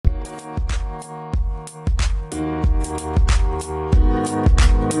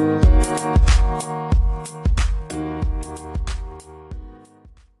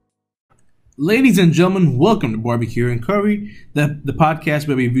Ladies and gentlemen, welcome to Barbecue and Curry, the podcast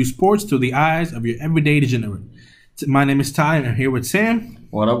where we review sports through the eyes of your everyday degenerate. My name is Ty, and I'm here with Sam.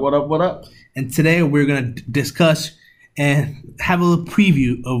 What up, what up, what up? And today we're going to discuss and have a little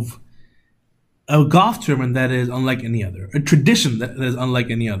preview of a golf tournament that is unlike any other, a tradition that is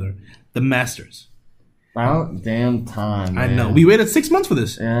unlike any other, the Masters. About damn time, man. I know. We waited 6 months for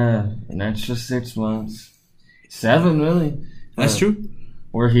this. Yeah, an extra 6 months. 7, really. That's true.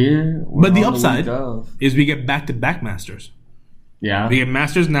 We're here. But the upside is we get back-to-back Masters. Yeah. We get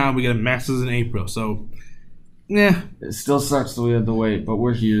Masters now, we get a Masters in April. So, yeah. It still sucks that we had to wait, but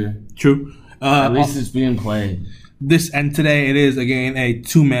we're here. True. At least it's being played. Today it is, again, a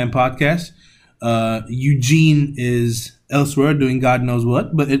two-man podcast. Eugene is elsewhere doing God knows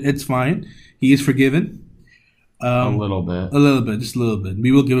what, but it's fine. He is forgiven. A little bit. A little bit, just a little bit.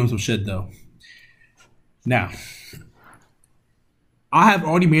 We will give him some shit, though. Now, I have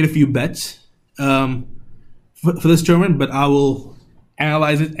already made a few bets for this tournament, but I will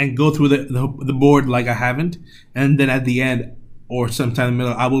analyze it and go through the board like I haven't. And then at the end, or sometime in the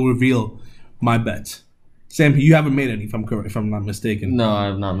middle, I will reveal my bets. Sam, you haven't made any, if I'm not mistaken. No, I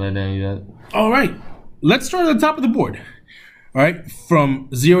have not made any yet. All right. Let's start at the top of the board. All right. From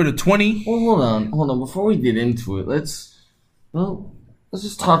 0 to 20. Well, hold on. Before we get into it, let's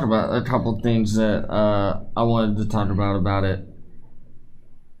just talk about a couple things that I wanted to talk about it.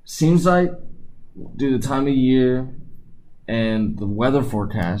 Seems like, due to the time of year and the weather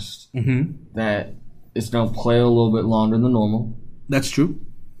forecast, that it's going to play a little bit longer than normal. That's true.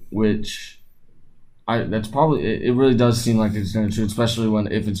 Which, that's probably, it really does seem like it's going to, especially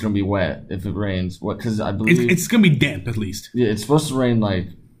if it's going to be wet, if it rains. Because I believe it's going to be damp at least. Yeah, it's supposed to rain like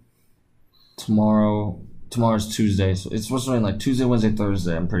tomorrow. Tomorrow's Tuesday, so it's supposed to rain like Tuesday, Wednesday,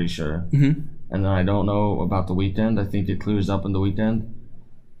 Thursday, I'm pretty sure. And then I don't know about the weekend. I think it clears up in the weekend.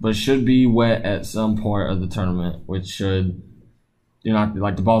 But it should be wet at some point of the tournament, which should,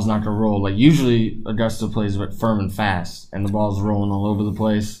 the ball's not going to roll. Like, usually Augusta plays firm and fast, and the ball's rolling all over the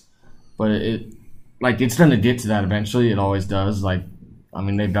place. But it's going to get to that eventually. It always does.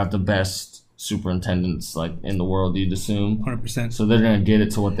 They've got the best superintendents, in the world, you'd assume. 100%. So they're going to get it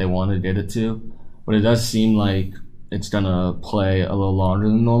to what they want to get it to. But it does seem like it's going to play a little longer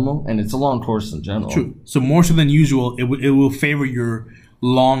than normal, and it's a long course in general. True. So more so than usual, it will favor your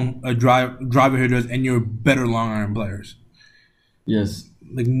long driver hitters and your better long iron players. Yes.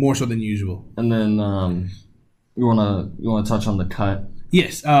 More so than usual. And then you wanna touch on the cut?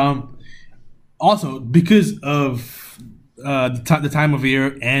 Yes. Also, because of the time of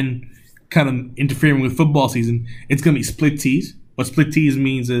year and kind of interfering with football season, it's gonna be split tees. What split tees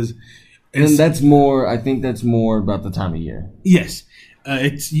means is, and that's more. I think that's more about the time of year. Yes.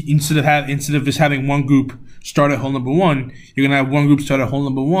 It's instead of just having one group start at hole number 1, you're gonna have one group start at hole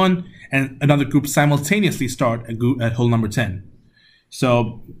number 1 and another group simultaneously start at hole number 10.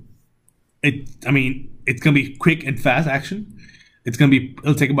 So it's gonna be quick and fast action.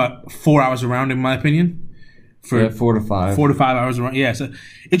 It'll take about 4 hours around, in my opinion. 4 to 5. 4 to 5 hours around. Yeah, so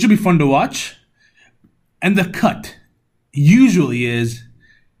it should be fun to watch. And the cut usually is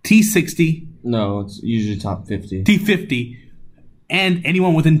T60. No, it's usually top 50. T50. And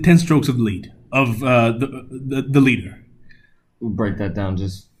anyone within 10 strokes of the lead of the leader. We'll break that down.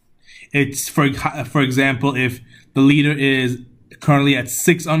 It's for example, if the leader is currently at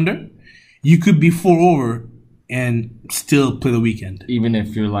 6 under, you could be 4 over and still play the weekend, even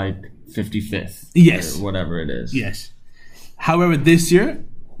if you're 55th. Yes, or whatever it is. Yes. However, this year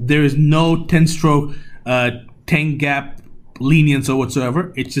there is no 10 stroke 10 gap lenience or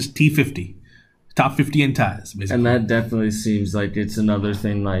whatsoever. It's just T50. Top 50 and ties, basically. And that definitely seems like it's another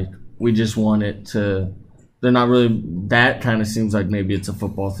thing, we just want it to... They're not really... That kind of seems like maybe it's a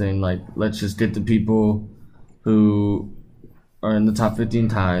football thing. Let's just get the people who are in the top 15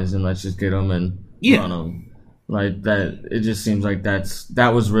 ties, and let's just get them and run them. That, it just seems like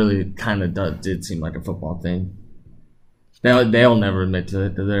that was really kind of did seem like a football thing. They'll never admit to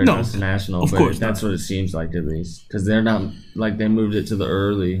it that they're just national, of but course that's what it seems like, at least. Because they're not... they moved it to the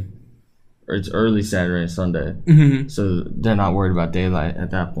early... Or it's early Saturday and Sunday. So they're not worried about daylight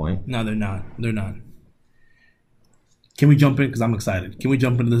at that point. No, they're not. Can we jump in? Because I'm excited. Can we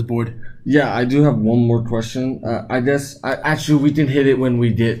jump into this board? Yeah, I do have one more question. I guess, actually, we can hit it when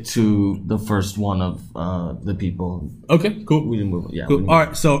we get to the first one of the people. Okay, cool. We can move it. Yeah. Cool. All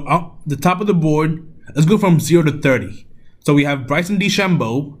right, so the top of the board, let's go from 0 to 30. So we have Bryson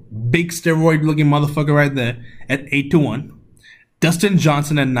DeChambeau, big steroid-looking motherfucker right there, at 8 to 1. Dustin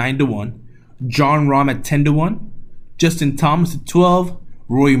Johnson at 9 to 1. Jon Rahm at 10 to 1. Justin Thomas at 12.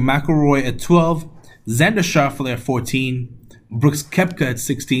 Rory McIlroy at 12. Xander Schauffele at 14. Brooks Koepka at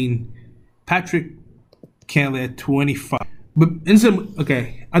 16. Patrick Cantlay at 25. But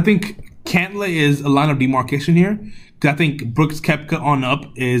okay, I think Cantlay is a line of demarcation here. I think Brooks Koepka on up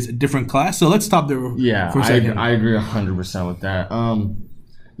is a different class. So let's stop there for a second. I agree 100% with that.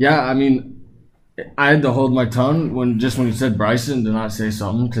 Yeah, I mean, I had to hold my tongue when you said Bryson to not say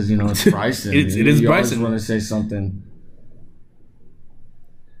something because, it's Bryson. it is you Bryson. You always want to say something.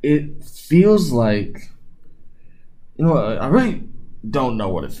 It feels like, I really don't know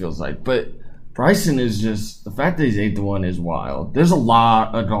what it feels like, but Bryson is just, the fact that he's 8-1 is wild. There's a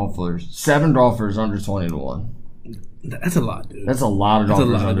lot of golfers, 7 golfers under 20-1. That's a lot, dude. That's a lot of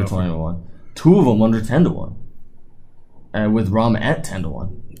golfers under 20-1. 2 of them under 10-1. And with Rahm at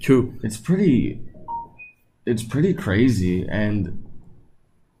 10-1. True. It's pretty crazy, and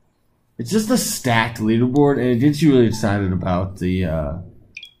it's just a stacked leaderboard, and it gets you really excited about the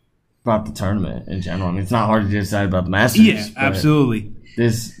tournament in general. I mean, it's not hard to get excited about the Masters. Yeah, absolutely.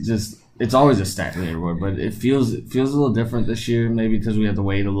 It's always a stacked leaderboard, but it feels a little different this year, maybe because we have to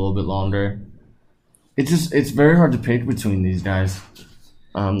wait a little bit longer. It's very hard to pick between these guys.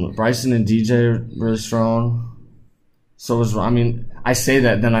 Bryson and DJ are really strong. So I say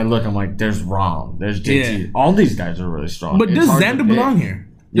that, then I look, I'm like, there's Rahm, there's JT. Yeah. All these guys are really strong. But does Xander belong here?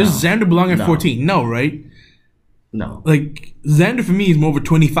 Does Xander belong at 14? No, right? No. Like, Xander for me is more of a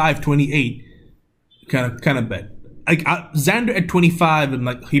 25, 28 kind of bet. Like, Xander at 25, I'm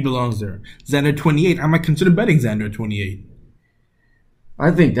like, he belongs there. Xander at 28, I might consider betting Xander at 28.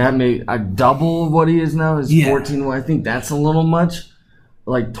 I think that may double what he is now is 14. I think that's a little much.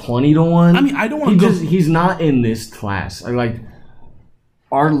 Like 20-1. I mean, I don't want to go. He's not in this class.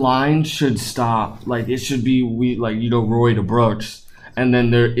 Our line should stop. Like, it should be Roy to Brooks, and then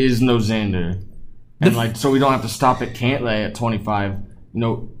there is no Xander, and so we don't have to stop at Cantlay at 25.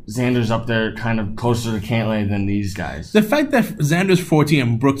 Xander's up there, kind of closer to Cantlay than these guys. The fact that Xander's 14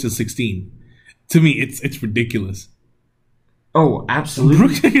 and Brooks is 16, to me, it's ridiculous. Oh,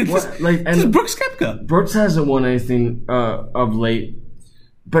 absolutely. Brooks Koepka. Brooks hasn't won anything of late,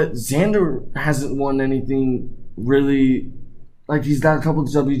 but Xander hasn't won anything really. Like, he's got a couple of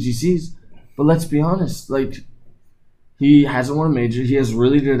WGCs, but let's be honest. Like, he hasn't won a major. He has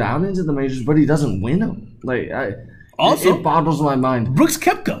really good outings at the majors, but he doesn't win them. Like, it boggles my mind. Brooks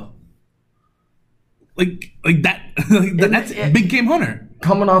Koepka. Like that. That's big game hunter.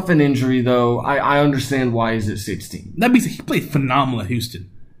 Coming off an injury, though, I understand why he's at 16. That means he played phenomenal at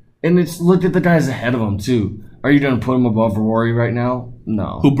Houston. And look at the guys ahead of him, too. Are you going to put him above Rory right now?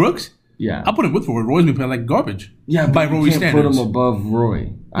 No. Who, Brooks? Yeah. I'll put him with Rory. Rory's been playing like garbage. Yeah, by but Rory you can't standards. put him above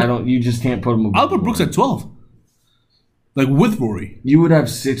Rory. You just can't put him above I'll put Brooks at 12. Like, with Rory. You would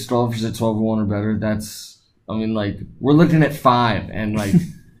have 6 golfers at 12-1 or better. We're looking at 5, and,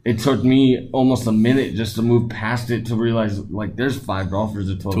 it took me almost a minute just to move past it to realize, there's 5 golfers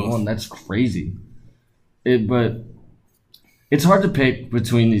at 12-1. That's crazy. But it's hard to pick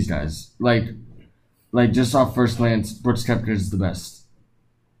between these guys. Just off first glance, Brooks Koepka is the best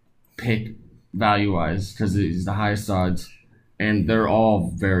pick value-wise because he's the highest odds, and they're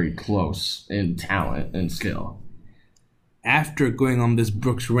all very close in talent and skill. After going on this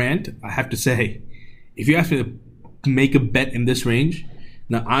Brooks rant, I have to say, if you ask me to make a bet in this range,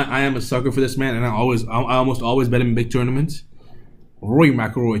 now I am a sucker for this man, and I almost always bet him in big tournaments. Rory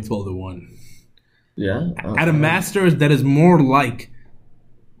McIlroy 12-1. Yeah. At a Masters that is more like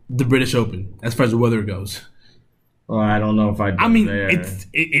the British Open as far as the weather goes. Well, I don't know if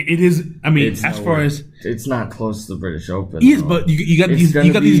it is. I mean, as far as it's not close to the British Open. Yes, but you got these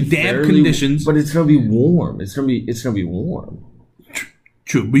damp conditions. But it's gonna be warm. It's gonna be warm.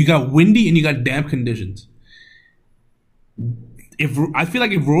 True, but you got windy and you got damp conditions. I feel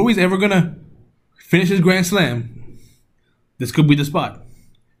like if Rory's ever gonna finish his Grand Slam, this could be the spot.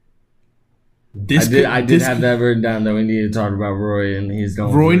 I did have that written down that we need to talk about Rory, and he's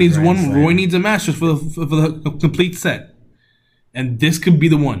going. Rory needs one. Rory needs a Masters for the complete set, and this could be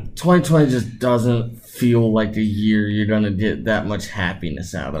the one. 2020 just doesn't feel like a year you're gonna get that much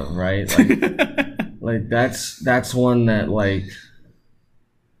happiness out of, right? That's one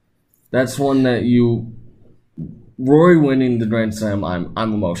that you. Rory winning the Grand Slam, I'm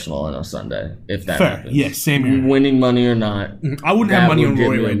emotional on a Sunday if that happens. Yes, same here. Winning money or not, I wouldn't have money on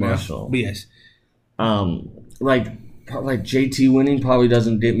Rory right now. But yes, JT winning probably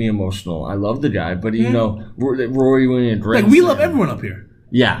doesn't get me emotional. I love the guy, but Rory winning a Grand Slam. We love everyone up here.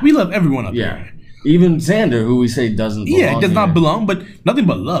 Yeah, we love everyone up here. Even Xander, who we say doesn't belong. Yeah, does not belong, but nothing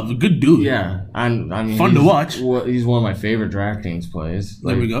but love. A good dude. Yeah, I mean, fun to watch. He's one of my favorite DraftKings plays.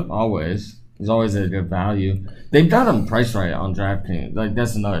 There we go. Always. He's always at a good value. They've got him priced right on DraftKings.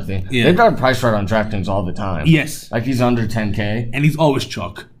 That's another thing. Yeah. They've got him priced right on DraftKings all the time. Yes. He's under 10K. And he's always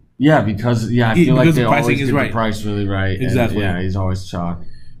chalk. Yeah, because I feel like because they the pricing always is get right. the price really right. and, Exactly. yeah, he's always chalk.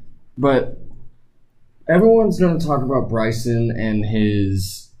 But everyone's going to talk about Bryson and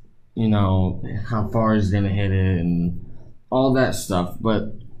his, how far he's going to hit it and all that stuff.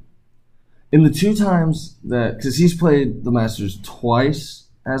 But in the 2 times that, because he's played the Masters twice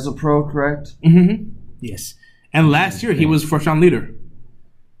as a pro, correct? Mm-hmm. Yes. And last year he was first round leader.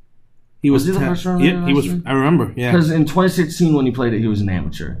 Was he the first round leader? Yeah, he was. I remember. Yeah. Because in 2016 when he played it, he was an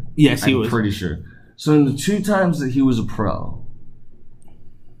amateur. Yes, he was. I'm pretty sure. So in the 2 times that he was a pro,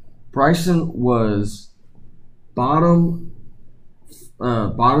 Bryson was bottom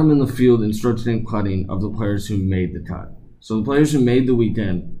in the field in stroke gained putting of the players who made the cut. So the players who made the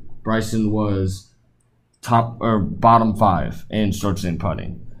weekend, Bryson was top or bottom 5 in stroke gained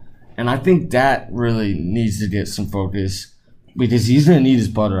putting. And I think that really needs to get some focus because he's going to need his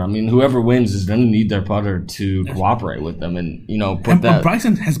putter. I mean, whoever wins is going to need their putter to cooperate with them and, But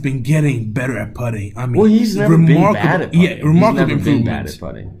Bryson has been getting better at putting. I mean, well, he's never been bad at putting. Yeah, remarkable he's never been bad improvements. at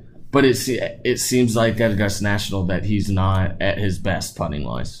putting. But it seems like at Augusta National that he's not at his best putting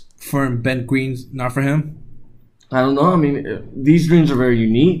wise. For bent greens, not for him? I don't know. I mean, these greens are very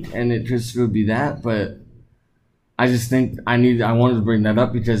unique, and it just would be that. But I just think I wanted to bring that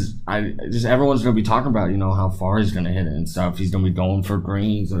up because everyone's going to be talking about how far he's going to hit it and stuff. He's going to be going for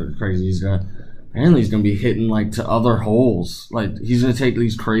greens or crazy. Apparently he's going to be hitting like to other holes. Like he's going to take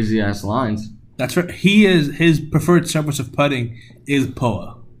these crazy ass lines. That's right. His preferred surface of putting is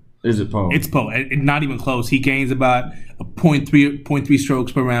POA. Is it POA? It's POA. Not even close. He gains about a 0.3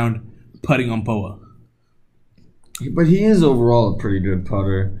 strokes per round putting on POA. But he is overall a pretty good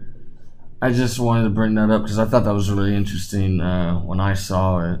putter. I just wanted to bring that up because I thought that was really interesting when I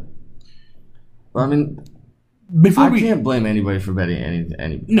saw it. But I mean, I can't blame anybody for betting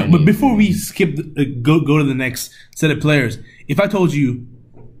any. No, but before we skip, go to the next set of players. If I told you,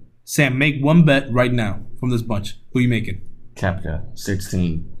 Sam, make one bet right now from this bunch, who are you making? Koepka,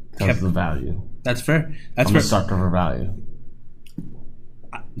 16. Because of the value. That's fair. I'm a sucker for value.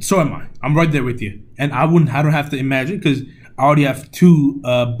 So am I. I'm right there with you. And I don't have to imagine because I already have 2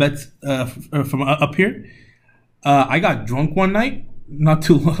 bets from up here. I got drunk one night, not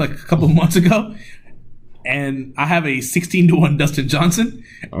too long, like a couple of months ago, and I have a 16-1 Dustin Johnson.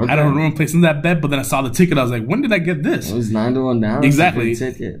 Okay. I don't remember placing that bet, but then I saw the ticket. I was like, when did I get this? It was 9-1 down. Exactly.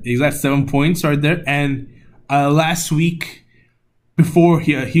 Ticket. Exactly. 7 points right there. And last week, before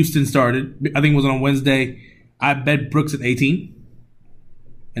Houston started, I think it was on Wednesday, I bet Brooks at 18.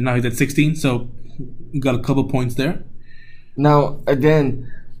 And now he's at 16, so we got a couple points there. Now,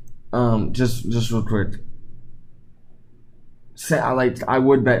 again, just real quick. Say I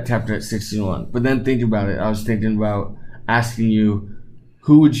would bet Koepka at 16-1, but then think about it. I was thinking about asking you,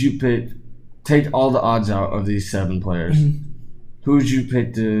 who would you pick? Take all the odds out of these 7 players. Mm-hmm. Who would you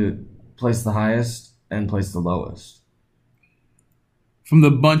pick to place the highest and place the lowest? From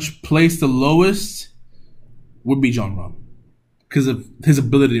the bunch, place the lowest would be Jon Rahm because of his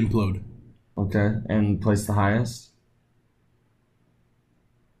ability to implode. Okay, and place the highest?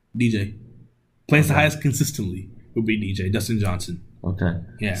 DJ. Place the highest consistently would be DJ, Dustin Johnson. Okay.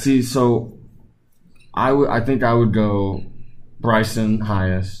 Yeah. See, so I think I would go Bryson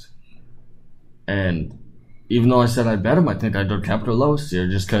highest, and even though I said I bet him, I think I'd go Koepka lowest here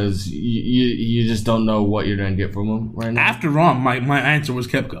just because you just don't know what you're going to get from him right now. After Rahm, my answer was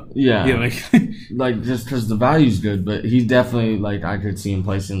Koepka. Yeah. Yeah, like like just because the value's good, but he's definitely like I could see him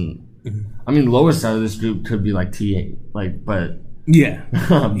placing. I mean, lowest out of this group could be like T8, like but yeah,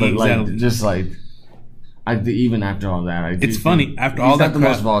 but exactly. like just like even after all that, it's funny after all that the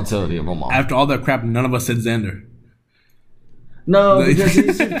crap, most volatility of them all. After all that crap, none of us said Xander. No, because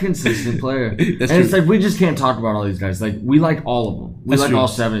he's a consistent player. And it's like we just can't talk about all these guys. Like we like all of them. We like all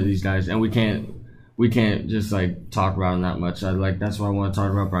 7 of these guys, and we can't just like talk about them that much. That's why I want to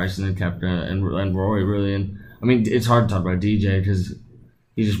talk about Bryson and Koepka and Rory really. And I mean, it's hard to talk about DJ because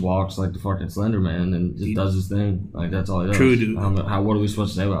he just walks like the fucking Slender Man and just does his thing. Like that's all he does. True, dude. What are we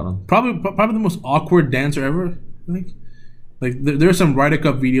supposed to say about him? Probably the most awkward dancer ever. I think. Like there are some Ryder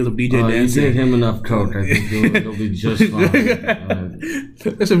Cup videos of DJ dancing. You give him enough coke, I think he'll be just fine.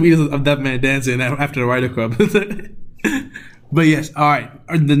 There's some videos of that man dancing after the Ryder Cup. But yes, all right.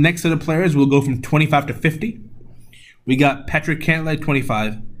 The next set of players will go from 25 to 50. We got Patrick Cantlay at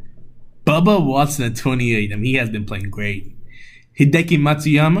 25, Bubba Watson at 28. I mean, he has been playing great. Hideki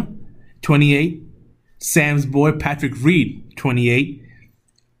Matsuyama, 28. Sam's boy Patrick Reed, 28.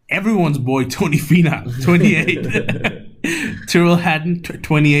 Everyone's boy Tony Finau, 28. Tyrrell Hatton,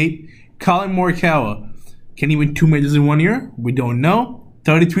 28. Colin Morikawa. Can he win 2 majors in 1 year? We don't know.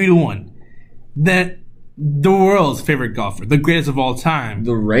 33-1. Then the world's favorite golfer, the greatest of all time,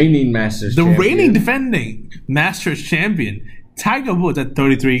 The reigning Masters the champion. reigning defending Masters champion, Tiger Woods at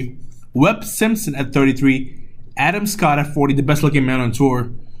 33, Webb Simpson at 33, Adam Scott at 40, the best looking man on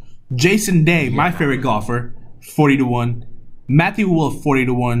tour, Jason Day, my favorite golfer, 40-1, Matthew Wolff,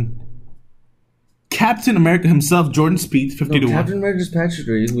 40-1, Captain America himself, Jordan Spieth, 50-1. Captain America's Patrick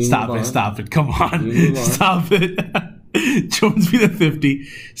Reed. Stop it. Come on. move on. Stop it. Jordan Spieth at 50,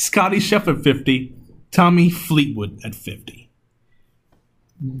 Scotty Scheffler at 50, Tommy Fleetwood at 50.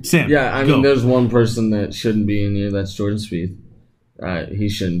 Sam, Yeah, I go. mean, there's one person that shouldn't be in here. That's Jordan Spieth. He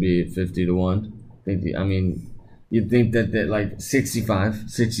shouldn't be at 50-1. You'd think that like 65,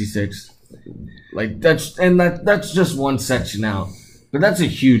 66, like that's just one section out, but that's a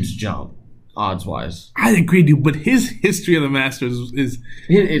huge jump, odds wise. I agree, dude, but his history of the Masters is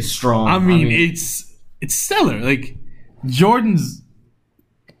It's strong. I mean, it's stellar. Like Jordan's,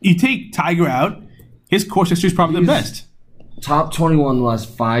 you take Tiger out, his course history is probably the best. Top 21 the last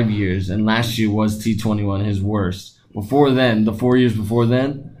 5 years, and last year was T21 his worst. Before then, the 4 years before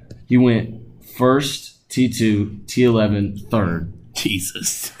then, he went first, T2, T11, third.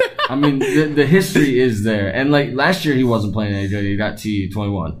 Jesus. I mean, the history is there. And like last year, he wasn't playing any good. He got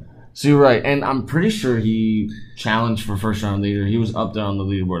T21. So you're right. And I'm pretty sure he challenged for first round leader. He was up there on the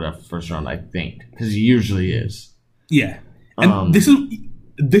leaderboard after first round, I think, because he usually is. Yeah. And this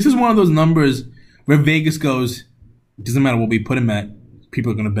is one of those numbers where Vegas goes, it doesn't matter what we put him at,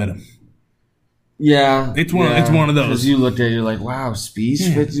 people are going to bet him. Yeah. It's one of those. Because you look at it, you're like, wow,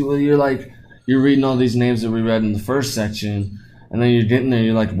 Spieth fits. Well, you're reading all these names that we read in the first section, and then you're getting there,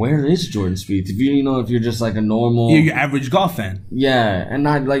 you're like, where is Jordan Spieth? If you're just like a normal, You're your average golf fan. yeah, and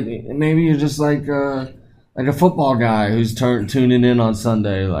not like maybe you're just like a football guy who's tuning in on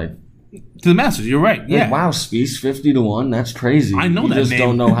Sunday, like, To the Masters, you're right. Yeah. wow, Spieth 50-1, that's crazy. I know you that just name.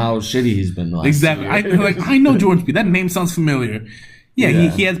 don't know how shitty he's been. The last Exactly. year. I know Jordan Spieth. That name sounds familiar. Yeah, Yeah.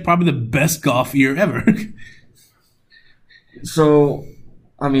 He has probably the best golf year ever. So,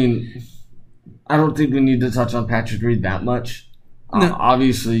 I mean, I don't think we need to touch on Patrick Reed that much. No.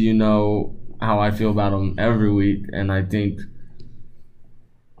 Obviously, you know how I feel about him every week, and I think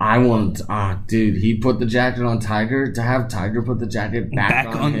I want dude, he put the jacket on Tiger. To have Tiger put the jacket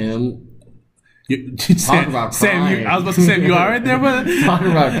back on him. Sam, about Sam, crying. I was about to say, you all right there, brother? Talk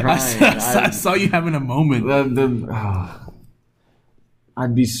about crying. I saw you having a moment.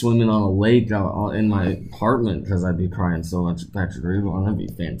 I'd be swimming on a lake in my apartment because I'd be crying so much at Patrick Reed. That'd be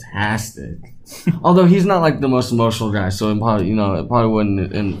fantastic. Although he's not like the most emotional guy, so it probably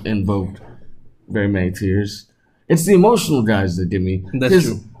wouldn't invoke very many tears. It's the emotional guys that give me. That's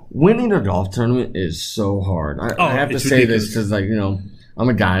true. Winning a golf tournament is so hard. I have to it's say ridiculous. this because, like, I'm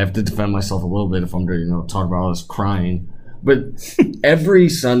a guy. I have to defend myself a little bit if I'm going to, talk about all this crying. But every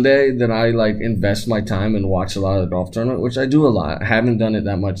Sunday that I invest my time and watch a lot of the golf tournament, which I do a lot. I haven't done it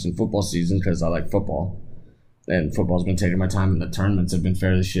that much in football season because I like football, and football's been taking my time, and the tournaments have been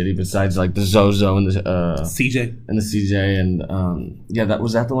fairly shitty. Besides the Zozo and the CJ. and the CJ and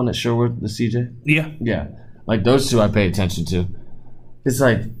was that the one at Sherwood, the CJ? Yeah. Like those two I pay attention to. It's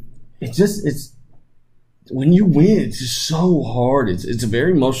when you win, it's just so hard. It's a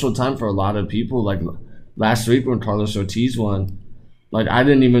very emotional time for a lot of people. Like last week when Carlos Ortiz won, I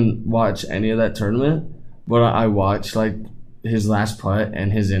didn't even watch any of that tournament, but I watched his last putt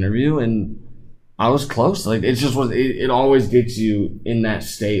and his interview, and I was close. It just was. It always gets you in that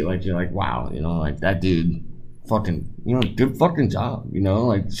state. You're like, wow, that dude, fucking, good fucking job.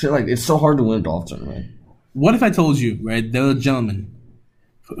 Shit. It's so hard to win a golf tournament. What if I told you, right, there's a gentleman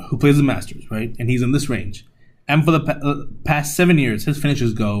who plays the Masters, right, and he's in this range, and for the past 7 years, his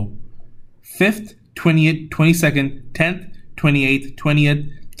finishes go 5th, 20th, 22nd, 10th, 28th, 20th,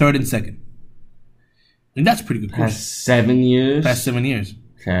 3rd, and 2nd. And that's a pretty good course. Past 7 years? Past 7 years.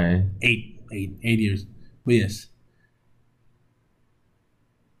 Okay. 8 years. But yes.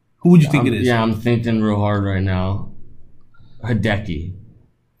 Who would you think it is? Yeah, I'm thinking real hard right now. Hideki.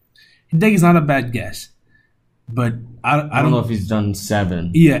 Hideki's not a bad guess. But I don't know if he's done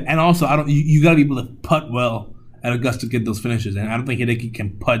 7. Yeah, and also you gotta be able to putt well at Augusta to get those finishes, and I don't think Hideki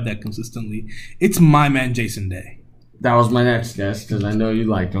can putt that consistently. It's my man Jason Day. That was my next guess because I know you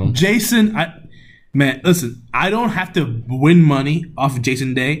like him. Jason, listen, I don't have to win money off of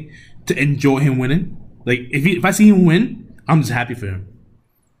Jason Day to enjoy him winning. If I see him win, I'm just happy for him.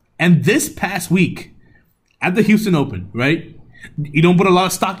 And this past week at the Houston Open, right? You don't put a lot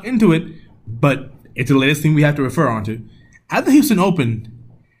of stock into it, but it's the latest thing we have to refer on to. At the Houston Open,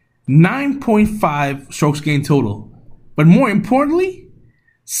 9.5 strokes gained total. But more importantly,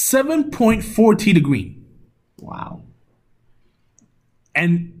 7.4 tee to green. Wow.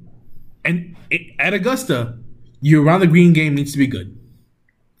 And And at Augusta, your around the green game needs to be good.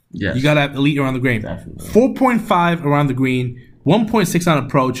 Yes. You got to have elite around the green. Definitely. 4.5 around the green, 1.6 on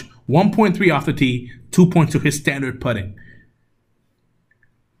approach, 1.3 off the tee, 2.2 his standard putting.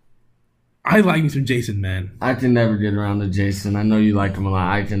 I like me some Jason, man. I can never get around to Jason. I know you like him a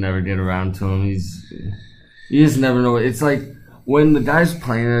lot. I can never get around to him. You just never know. It's like when the guy's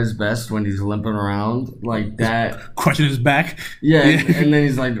playing at his best, when he's limping around like that, crushing his back. Yeah, and then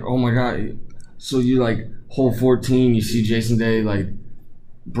he's like, "Oh my god!" So you like hole 14, you see Jason Day like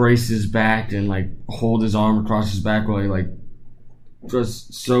brace his back and like hold his arm across his back while he like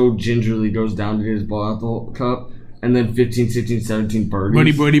just so gingerly goes down to get his ball out the cup. And then 15, 16, 17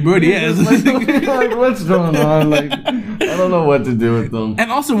 birdies. Birdie, yeah. Like, what's going on? Like, I don't know what to do with them. And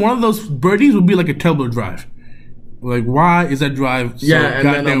also, one of those birdies would be like a Tumbler drive. Like, why is that drive so and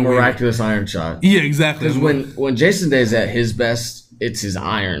then a miraculous iron shot. Yeah, exactly. Because when Jason Day's at his best, it's his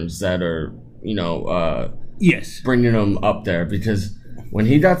irons that are, yes, bringing him up there. Because when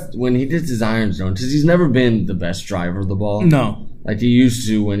he gets his irons done, because he's never been the best driver of the ball. No. Like he used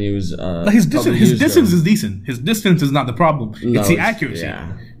to when he was. His distance is decent. His distance is not the problem. It's the accuracy.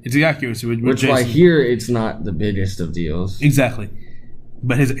 Yeah. It's the accuracy. Which why here it's not the biggest of deals. Exactly.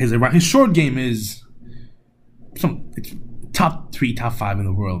 But his short game is it's top 3, top 5 in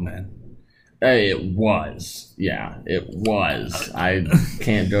the world, man. It was. Yeah, it was. I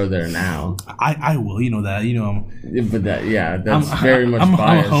can't go there now. I will. You know that. You know. But that's very much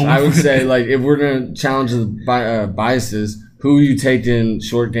biased. I would say, like, if we're going to challenge the biases, who you take in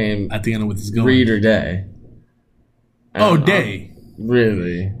short game? I think I know what this is going. Reed or Day? Day.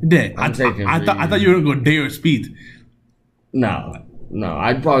 Really? Day. I'm taking Reed. I thought you were going to go Day or Spieth. No.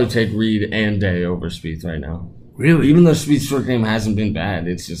 I'd probably take Reed and Day over Spieth right now. Really? Even though Spieth's short game hasn't been bad,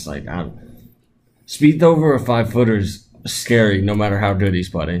 it's just like Spieth over a 5-footer is scary, no matter how good he's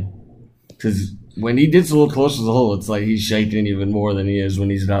putting. Because when he gets a little closer to the hole, it's like he's shaking even more than he is when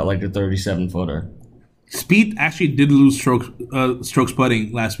he's got like a 37-footer. Spieth actually did lose strokes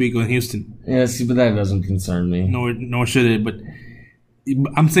putting last week in Houston. Yeah, see, but that doesn't concern me. Nor should it. But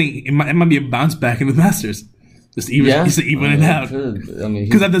I'm saying it might be a bounce back in the Masters, just to even it out.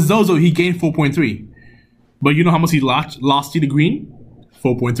 Because at the Zozo he gained 4.3, but you know how much he lost to the green?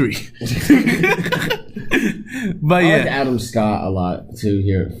 4.3. But I like Adam Scott a lot too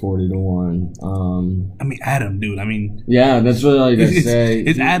here at 40-1. I mean, Adam, dude. I mean, yeah, that's what I gotta say.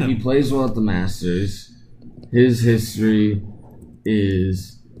 It's Adam. He plays well at the Masters. His history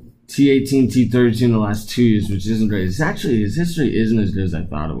is T18, T32 in the last 2 years, which isn't great. His history isn't as good as I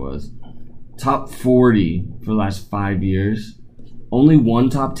thought it was. Top 40 for the last 5 years. Only 1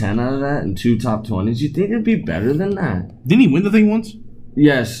 top 10 out of that and 2 top 20s. You think it'd be better than that? Didn't he win the thing once?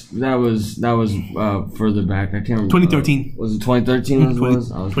 Yes, that was further back. I can't remember. 2013. Was it 2013? I was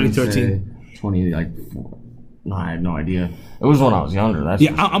 2013. 20 no, I had no idea. It was when I was younger.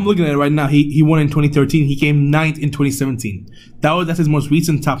 I'm looking at it right now. He won in 2013. He came 9th in 2017. That's his most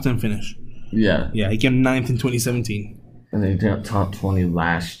recent top 10 finish. Yeah. Yeah, he came 9th in 2017. And then he got top 20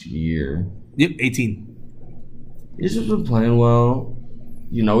 last year. Yep, 18. He's just been playing well.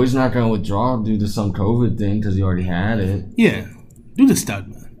 You know he's not going to withdraw due to some COVID thing because he already had it. Yeah. Do the stud,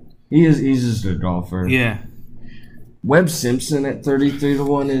 man. He's just a golfer. Yeah. Webb Simpson at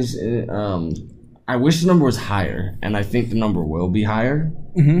 33-1 is... I wish the number was higher, and I think the number will be higher.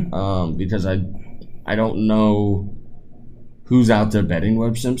 Mm-hmm. Because I don't know who's out there betting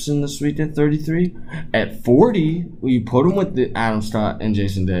Webb Simpson this week at 33. At 40, you put him with the Adam Scott and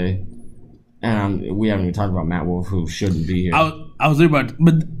Jason Day. And we haven't even talked about Matt Wolff, who shouldn't be here. I was about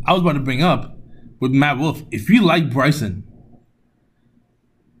to bring up with Matt Wolff. If you like Bryson,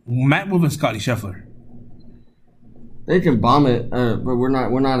 Matt Wolff and Scotty Scheffler, they can bomb it, but we're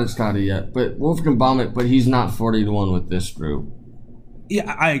not at Scotty yet. But Wolff can bomb it, but he's not 40-1 with this group.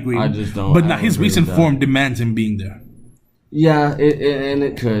 Yeah, I agree. I just don't. But now his recent form demands him being there. Yeah,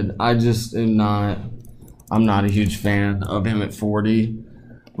 it could. I just am not. I'm not a huge fan of him at 40.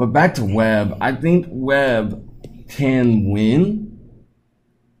 But back to Webb, I think Webb can win,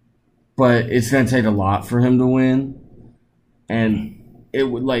 but it's going to take a lot for him to win. And it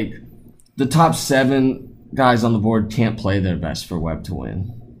would the top 7 guys on the board can't play their best for Webb to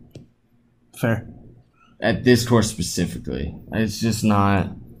win. Fair. At this course specifically. It's just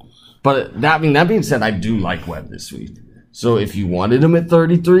not. But that being said, I do like Webb this week. So if you wanted him at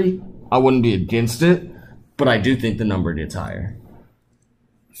 33, I wouldn't be against it. But I do think the number gets higher.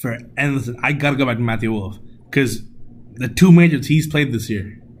 Fair. And listen, I got to go back to Matthew Wolff. Because the 2 majors he's played this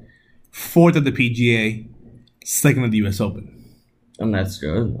year, 4th at the PGA, 2nd at the US Open. And that's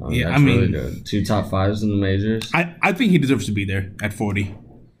good. Yeah, that's really good. 2 top 5s in the majors. I think he deserves to be there at 40.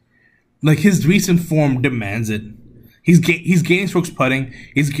 Like, his recent form demands it. He's gaining strokes putting.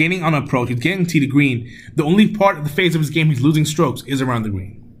 He's gaining on approach. He's getting tee to green. The only part of the phase of his game he's losing strokes is around the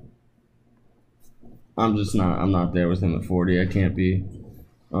green. I'm not there with him at 40. I can't be.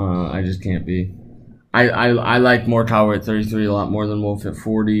 I just can't be. I like Morikawa at 33 a lot more than Wolff at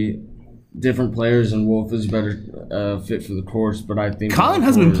 40. Different players, and Wolff is better fit for the course, but I think Colin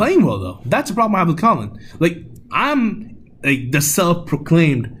hasn't been playing well, though. That's the problem I have with Colin. Like, I'm like the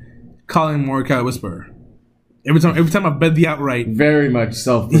self-proclaimed Colin Morikawa whisperer. Every time I bet the outright, very much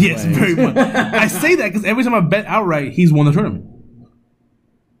self-proclaimed. Yes, very much. I say that because every time I bet outright, he's won the tournament.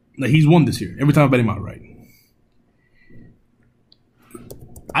 Like, he's won this year. Every time I bet him outright.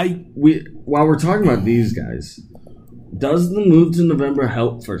 While we're talking about these guys, does the move to November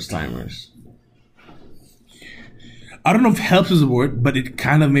help first-timers? I don't know if helps is a word, but it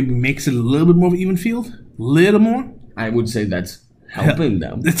kind of maybe makes it a little bit more of an even field. Little more. I would say that's helping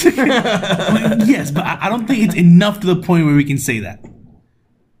them. Yes, but I don't think it's enough to the point where we can say that.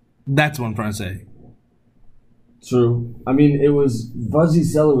 That's what I'm trying to say. True. I mean, it was Fuzzy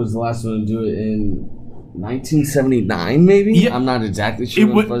Zeller was the last one to do it in 1979, maybe? Yeah. I'm not exactly sure.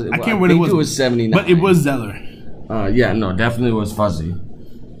 I can't remember what it was. It was 79. But it was Zeller. Yeah, no, definitely was Fuzzy.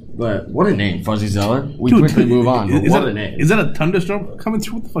 But what a name, Fuzzy Zeller. We quickly move on. But what a name. Is that a thunderstorm coming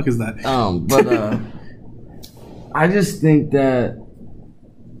through? What the fuck is that? But I just think that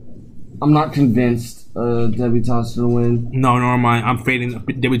I'm not convinced Debutante's going to win. No, nor am I. I'm fading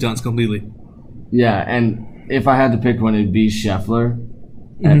Debutante's completely. Yeah, and if I had to pick one, it'd be Scheffler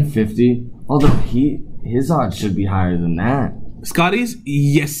at 50. Although his odds should be higher than that. Scotty's?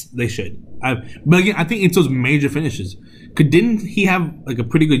 Yes, they should. But again, I think it's those major finishes. Didn't he have like a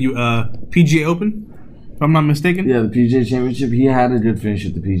pretty good PGA Open? If I'm not mistaken. Yeah, the PGA Championship. He had a good finish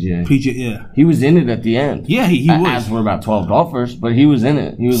at the PGA. Yeah. He was in it at the end. Yeah, he was. As we're about 12 golfers, but he was in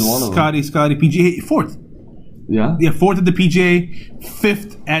it. He was one of them. Scotty, PGA fourth. Yeah. Yeah, fourth at the PGA,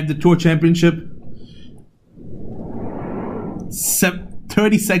 fifth at the Tour Championship,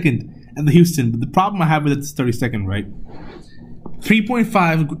 32nd at the Houston. But the problem I have with it is 32nd, right?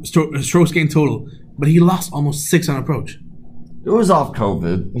 3.5 strokes gained total, but he lost almost 6 on approach. It was off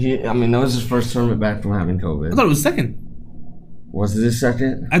COVID. That was his first tournament back from having COVID. I thought it was second. Was it his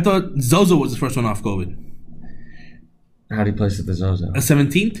second? I thought Zozo was the first one off COVID. How did he place at the Zozo?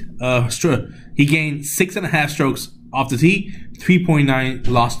 17th. He gained 6.5 strokes off the tee, 3.9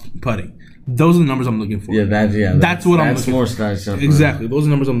 lost putting. Those are the numbers I'm looking for. Yeah, that's what I'm looking for. That's more Sky. Exactly. Those are the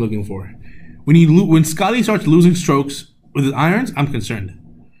numbers I'm looking for. When Scotty starts losing strokes with his irons, I'm concerned.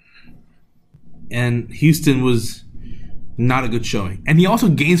 And Houston was not a good showing. And he also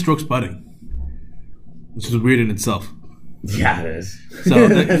gained strokes putting, which is weird in itself. Yeah, it is.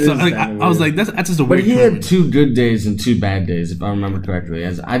 I was like, that's just a weird. But he had 2 good days and 2 bad days, if I remember correctly.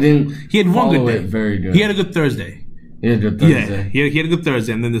 He had one good day. Very good. He had a good Thursday. He had a good Thursday. Yeah, he had a good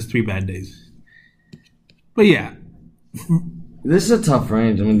Thursday, and then there's 3 bad days. But yeah, this is a tough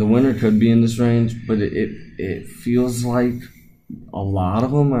range. I mean, the winner could be in this range, but it feels like a lot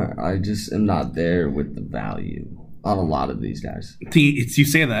of them I just am not there with the value on a lot of these guys. You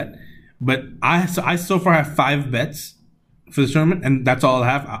say that, but I so far have 5 bets for this tournament, and that's all I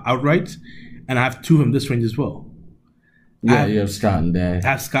have outright, and I have 2 in this range as well. Yeah, you have Scott and Day.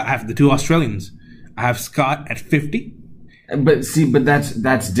 I have the 2 Australians. I have Scott at 50. But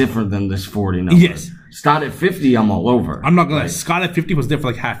that's different than this 40 number. Yes. Scott at 50, I'm all over. I'm not gonna lie. Scott at 50 was there for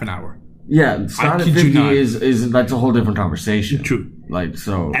like half an hour. Yeah, Scott at 50 is that's a whole different conversation. True.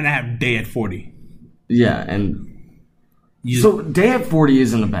 And I have Day at 40. Yeah, and so Day at 40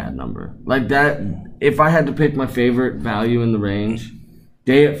 isn't a bad number. Like that, if I had to pick my favorite value in the range,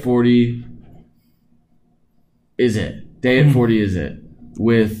 Day at 40 is it. Day at 40 is it.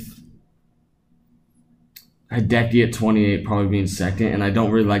 With Hideki at 28 probably being second, and I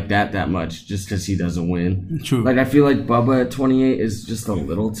don't really like that much just because he doesn't win. True. Like, I feel like Bubba at 28 is just a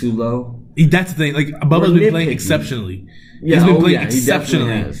little too low. That's the thing. Like, Bubba's been playing exceptionally. Yeah, he's been playing exceptionally.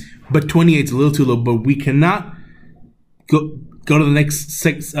 He definitely has. But 28's a little too low. But we cannot go to the next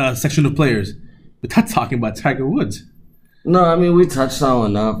section of players without talking about Tiger Woods. No, I mean, we touched on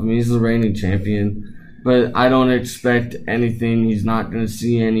enough. I mean, he's the reigning champion. But I don't expect anything. He's not going to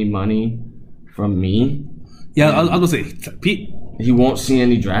see any money from me. Yeah, I'll go say, Pete. He won't see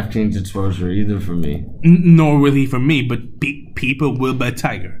any DraftKings exposure either from me. Nor will he from me, but people will bet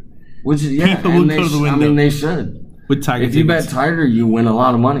Tiger. Which is, yeah, people will go to the window. I mean, they should. With Tiger if you bet Tiger, you win a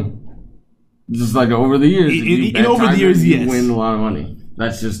lot of money. Just like over the years. You yes. win a lot of money.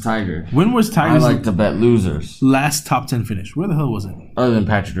 That's just Tiger. When was Tiger's... I like to bet losers. Last top 10 finish? Where the hell was it? Other than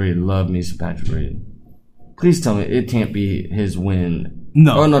Patrick Reed. Love me some Patrick Reed. Please tell me it can't be his win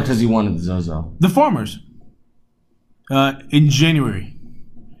No. Oh, no, because he wanted the Zozo. The Farmers. In January,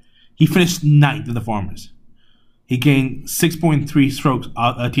 he finished 9th in the Farmers. He gained 6.3 strokes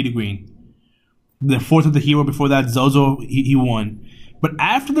tee to green. The 4th of the Hero before that, Zozo, he won. But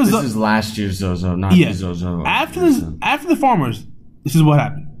after the This is last year's Zozo, not the Zozo. After the Farmers, this is what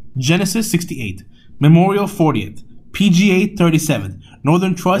happened. Genesis 68th, Memorial 40th, PGA 37th,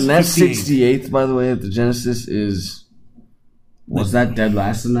 Northern Trust And that 58th. 68th, by the way, at the Genesis was that dead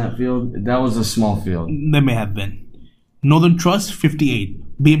last in that field? That was a small field. That may have been. Northern Trust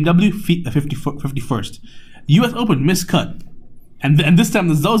 58, BMW 51st, U.S. Open miscut, and this time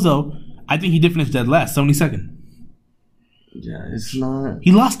the Zozo, I think he did finish dead last, 72nd. Yeah, it's not.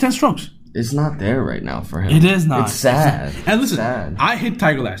 He lost 10 strokes. It's not there right now for him. It is not. It's sad. And listen, sad. I hit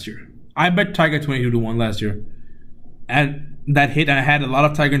Tiger last year. I bet Tiger 22-1 last year, and that hit. And I had a lot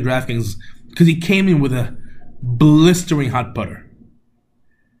of Tiger in DraftKings because he came in with a blistering hot putter.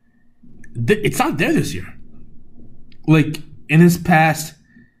 It's not there this year. Like in his past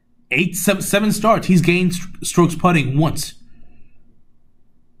 7 starts, he's gained strokes putting once.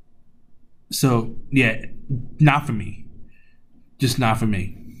 So yeah, not for me. Just not for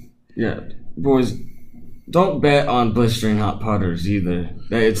me. Yeah, boys, don't bet on blistering hot putters either.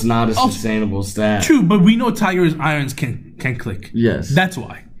 It's not a sustainable stat. True, but we know Tiger's irons can click. Yes, that's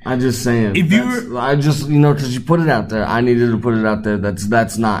why. I'm just saying. If because you put it out there, I needed to put it out there.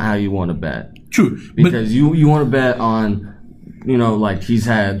 That's not how you want to bet. True, because you want to bet on, like he's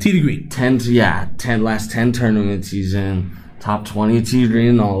had tee to green 10 last 10 tournaments. He's in top 20 at tee to green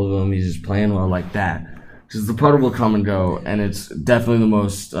in all of them. He's just playing well like that. Because the putter will come and go, and it's definitely the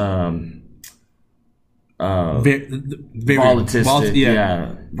most volatility.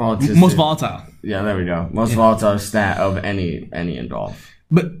 Most volatile. Yeah, there we go. Most volatile stat of any end golf.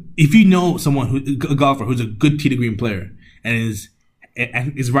 But if you know someone a golfer who's a good tee to green player and is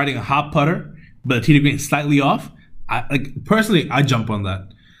riding a hot putter, but the tee to green is slightly off, personally, I jump on that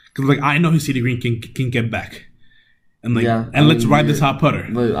because I know his tee to green can get back, and let's ride this hot putter.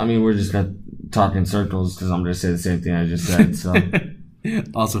 But we're just gonna talk in circles because I'm gonna say the same thing I just said. So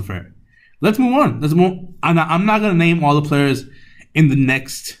also fair. Let's move on. I'm not gonna name all the players in the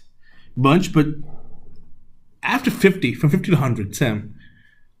next bunch, but after 50, from 50 to 100, Sam,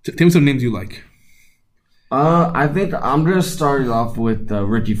 tell me some names you like. I think I'm gonna start it off with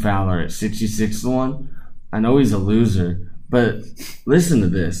Ricky Fowler at 66-1. I know he's a loser, but listen to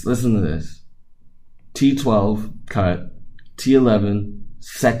this. T12 cut, T11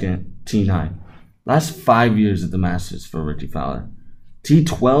 second, T9. Last 5 years at the Masters for Ricky Fowler.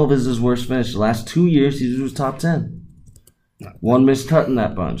 T12 is his worst finish. The last 2 years he was top 10. One missed cut in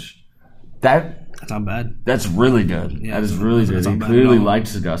that bunch. That's not bad. That's really good. Yeah, that is really good. He clearly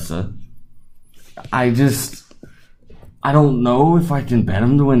likes Augusta. I don't know if I can bet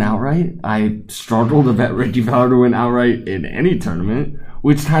him to win outright. I struggle to bet Ricky Fowler to win outright in any tournament,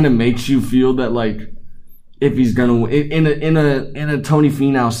 which kind of makes you feel that if he's gonna win in a Tony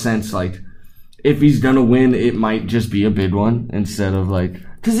Finau sense, if he's gonna win, it might just be a bid one instead of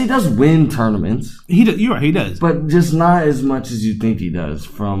because he does win tournaments. You're right, he does, but just not as much as you think he does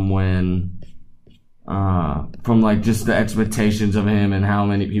from when. From just the expectations of him and how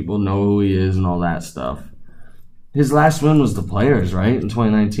many people know who he is and all that stuff. His last win was the Players, right? In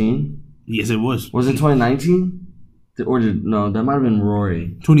 2019? Yes, it was. Was it 2019? No, that might have been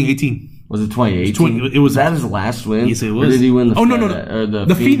Rory. 2018. Was it 2018? Was that his last win? Yes, it was. Or did he win the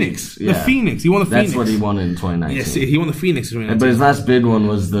the Phoenix. Yeah. The Phoenix. He won the Phoenix. That's what he won in 2019. Yes, he won the Phoenix in 2019. But his last bid one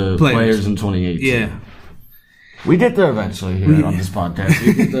was the Players in 2018. Yeah. We get there eventually here on this podcast.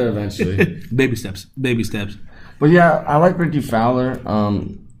 We get there eventually. Baby steps. But yeah, I like Ricky Fowler.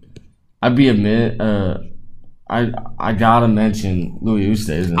 I gotta mention Louis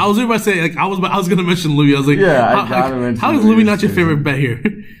Oosthuizen. I was about to say, I was gonna mention Louis. I was like, I gotta mention. How is Louis not your favorite bet here?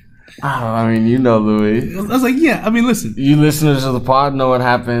 You know Louis. I was like, listen. You listeners of the pod know what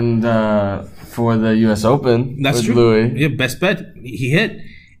happened for the U.S. Open. That's with true. Louis. Yeah, best bet. He hit.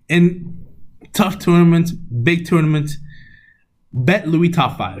 And tough tournament, big tournament. Bet Louis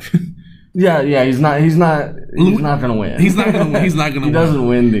top 5. Yeah. He's not gonna win. He's not gonna win. He doesn't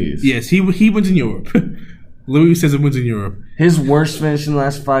win these. Yes, he wins in Europe. Louis says it wins in Europe. His worst finish in the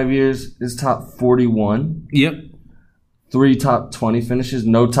last 5 years is top 41. Yep. 3 top 20 finishes,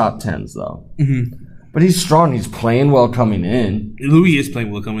 no top 10s though. Mm-hmm. But he's strong. He's playing well coming in. Louis is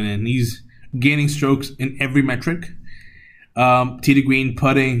playing well coming in. He's gaining strokes in every metric. Tee to green,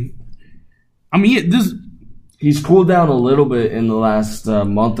 putting. He's cooled down a little bit in the last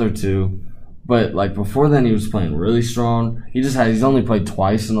month or two, but before then he was playing really strong. He's only played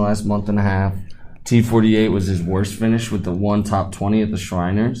twice in the last month and a half. T48 was his worst finish with the one top 20 at the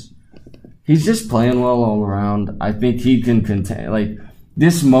Shriners. He's just playing well all around. I think he can contain. Like,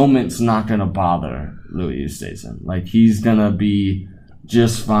 this moment's not going to bother Louis Oosthuizen. Like, he's going to be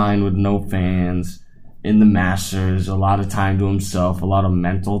just fine with no fans in the Masters, a lot of time to himself, a lot of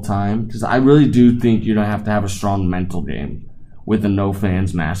mental time. Because I really do think you're going to have a strong mental game with the no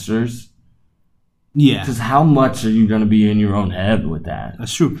fans Masters. Yeah. Because how much are you going to be in your own head with that?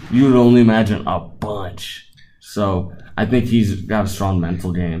 That's true. You would only imagine a bunch. So I think he's got a strong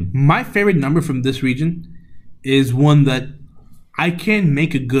mental game. My favorite number from this region is one that I can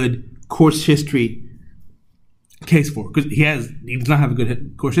make a good course history case for. Because he does not have a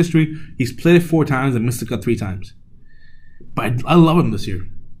good course history. He's played it 4 times and missed the cut 3 times. But I love him this year.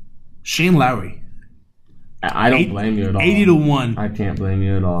 Shane Lowry. I don't blame you at all. 80-1. I can't blame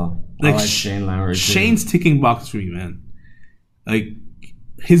you at all. I like Shane Lowry too. Shane's ticking boxes for me, man. Like,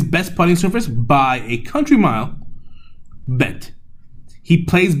 his best putting surface by a country mile, bent. He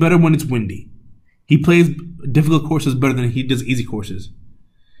plays better when it's windy. He plays difficult courses better than he does easy courses.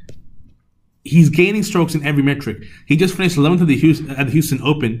 He's gaining strokes in every metric. He just finished 11th at the Houston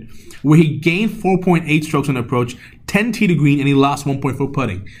Open, where he gained 4.8 strokes on approach, 10 tee to green, and he lost 1.4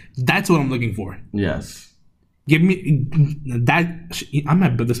 putting. That's what I'm looking for. Yes. Give me that. I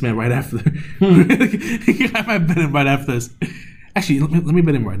might bet this man right after. I might bet him right after this. Actually, let me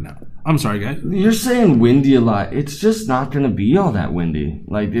bet him right now. I'm sorry, guys. You're saying windy a lot. It's just not going to be all that windy.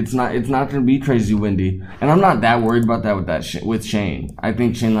 Like, it's not going to be crazy windy. And I'm not that worried about that with Shane. I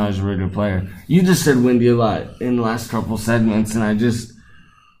think Shane Lowry's a really good player. You just said windy a lot in the last couple segments, and I just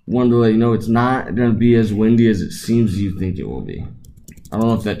wanted to let you know it's not going to be as windy as it seems you think it will be. I don't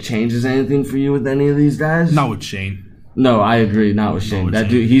know if that changes anything for you with any of these guys. Not with Shane. No, I agree. Not with Shane. That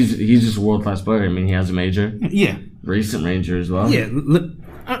dude, he's just a world-class player. I mean, he has a major. Yeah. Recent major as well. Yeah.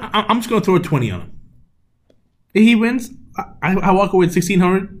 I'm just going to throw a 20 on him. If he wins, I walk away with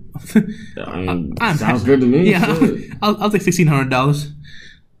 $1,600. I mean, sounds good to me. Yeah, I'll take $1,600.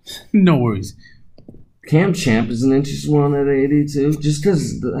 No worries. Cam Champ is an interesting one at 82, just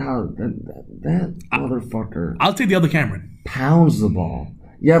because that motherfucker. I'll take the other Cameron. Pounds the ball.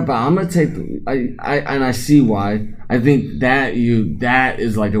 Yeah, but I'm gonna take I see why. I think that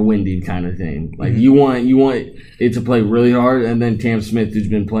is like a windy kind of thing. Like you want it to play really hard, and then Cam Smith, who's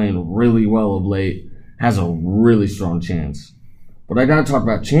been playing really well of late, has a really strong chance. But I gotta talk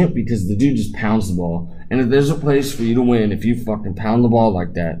about Champ because the dude just pounds the ball. And if there's a place for you to win, if you fucking pound the ball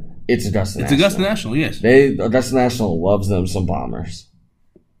like that, it's Augusta National. It's Augusta National, yes. Augusta National loves them some bombers.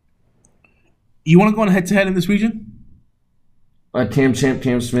 You want to go on head-to-head in this region? Cam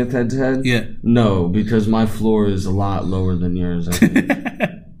Smith head-to-head? Yeah. No, because my floor is a lot lower than yours, I think.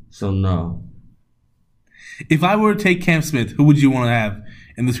 So, no. If I were to take Cam Smith, who would you want to have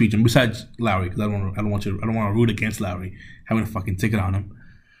in this region besides Lowry? Because I don't want to root against Lowry, having a fucking ticket on him.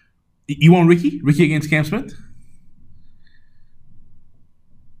 You want Ricky? Ricky against Cam Smith?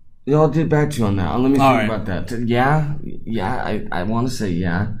 Yeah, I'll get back to you on that. Let me think about that. Yeah, I want to say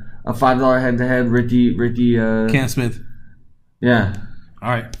yeah. A $5 head-to-head, Ricky. Cam Smith. Yeah. All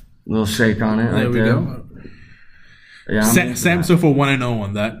right. A little shake on it. There right we there. go. Yeah, Sam so far 1-0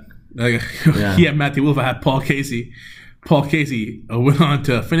 on that. Yeah. He had Matthew Wolff. I had Paul Casey. Paul Casey went on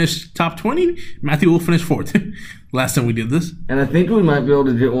to finish top 20. Matthew Wolff finished 4th. Last time we did this. And I think we might be able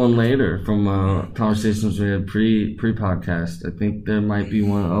to get one later from conversations we had pre-podcast. I think there might be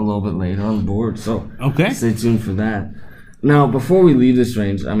one a little bit later on the board. So okay, stay tuned for that. Now, before we leave this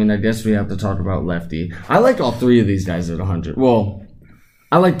range, I mean, I guess we have to talk about Lefty. I like all 3 of these guys at 100. Well,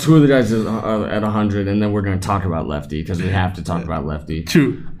 I like 2 of the guys at 100, and then we're going to talk about Lefty because we have to talk about Lefty.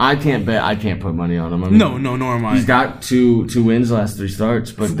 True. I can't put money on him. I mean, no, nor am I. He's got two wins the last 3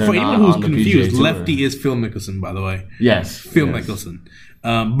 starts, but they're not on the PGA Tour. Lefty is Phil Mickelson, by the way. Yes. Phil Mickelson.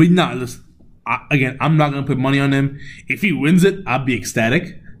 But no, listen, again, I'm not going to put money on him. If he wins it, I'll be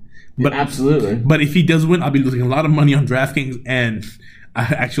ecstatic. But absolutely. But if he does win, I'll be losing a lot of money on DraftKings and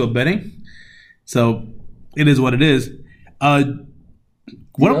actual betting. So it is what it is. The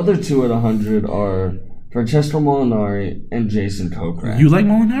other 2 at 100 are Francesco Molinari and Jason Kokrak. You like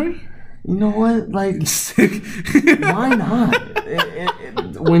Molinari? You know what? Like, why not?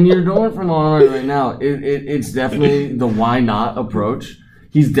 When you're going for Molinari right now, it's definitely the why not approach.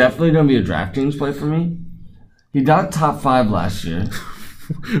 He's definitely going to be a DraftKings play for me. He got top 5 last year.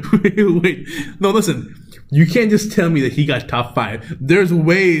 Wait. No, listen. You can't just tell me that he got top 5. There's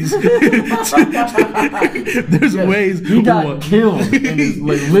ways. Ways. He got killed.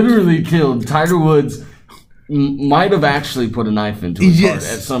 Literally killed. Tiger Woods might have actually put a knife into his heart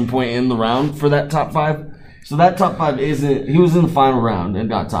at some point in the round for that top 5. So that top 5 isn't. He was in the final round and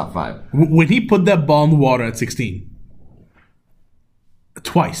got top 5. When he put that ball in the water at 16,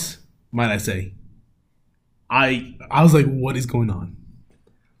 twice, might I say, I was like, what is going on?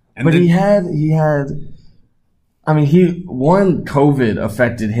 And But then, he had. I mean, COVID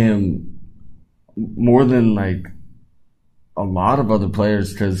affected him more than like a lot of other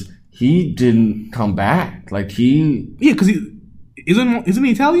players because he didn't come back. Like because isn't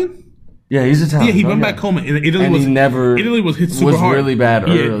he Italian? Yeah, he's Italian. Yeah, he went back home. Italy was hit super was hard. really bad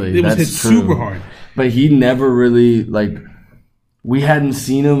early. It was hit That's true. super hard. But he never really like. We hadn't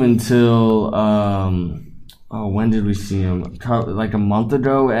seen him until when did we see him? Like a month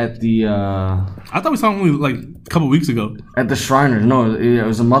ago at the. I thought we saw him only like a couple weeks ago. At the Shriners, no, it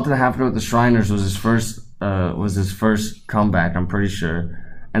was a month and a half ago. At the Shriners was his first comeback. I'm pretty sure.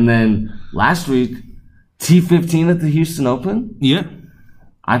 And then last week, T15 at the Houston Open. Yeah.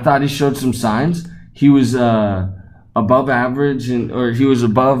 I thought he showed some signs. He was above average, or he was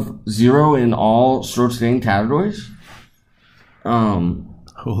above 0 in all strokes gained categories.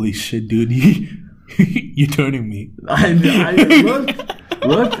 Holy shit, dude! You're turning me.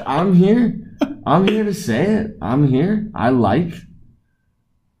 Look, I'm here. I'm here to say it. I'm here. I like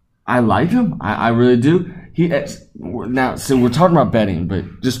him. I really do. Now, so we're talking about betting, but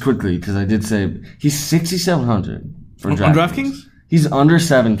just quickly because I did say he's 6,700 for DraftKings. On DraftKings. He's under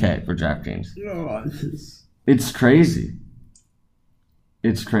 7K for DraftKings. It's crazy.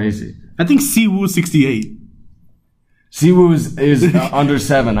 It's crazy. I think Siwoo is 68. Siwoo is under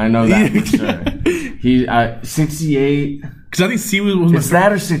 7. I know that for sure. He 68. Because I think Siwoo was. It's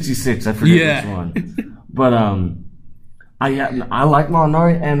that or 66. I forget which one. But I like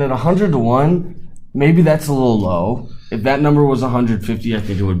Molinari, and at 100 to 1, maybe that's a little low. If that number was 150, I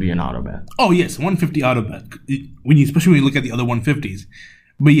think it would be an auto bet. Oh yes, 150 auto bet. Especially when you look at the other 150s.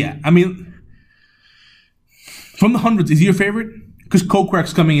 But yeah, I mean, from the hundreds, is he your favorite? Because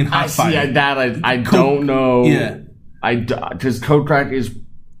Kokrak's coming in hot fire. I don't know. Yeah. Because Kokrak is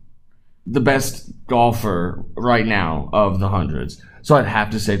the best golfer right now of the hundreds. So I'd have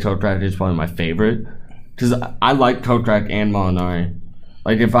to say Kokrak is probably my favorite. Because I like Kokrak and Molinari.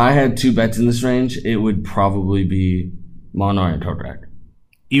 Like, if I had 2 bets in this range, it would probably be Molinari and Kokrak.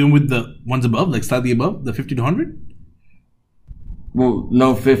 Even with the ones above, like slightly above, the 50 to 100? Well,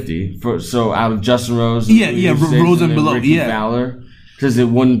 no 50. So out of Justin Rose. Rose and below, Ricky Fowler. Because it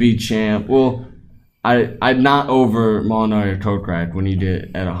wouldn't be Champ. Well, I'd not over Molinari or Kokrak when you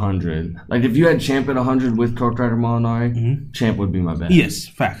did at 100. Like, if you had Champ at 100 with Kokrak or Molinari, Champ would be my bet. Yes,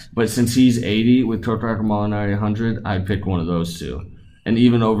 facts. But since he's 80 with Kokrak or Molinari 100, I'd pick one of those two. And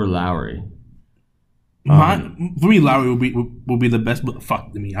even over Lowry. For me, Lowry will be the best. But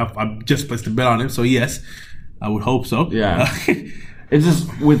fuck me, I've just placed a bet on him, so yes, I would hope so. Yeah, it's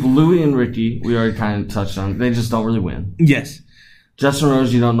just with Louis and Ricky, we already kind of touched on. They just don't really win. Yes, Justin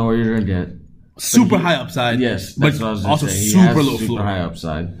Rose, you don't know what you're gonna get. Super high upside. Yes, that's what I was gonna also say. Super low super floor. High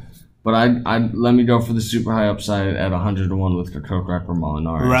upside. But I let me go for the super high upside at 100 to 1 with Kokrak or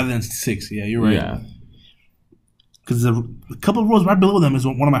Molinari rather than 6. Yeah, you're right. Yeah. Because a couple of rows right below them is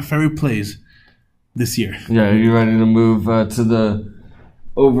one of my favorite plays this year. Yeah, are you ready to move to the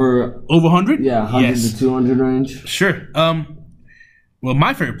over 100? Yeah, 100 yes. to 200 range. Sure. Well,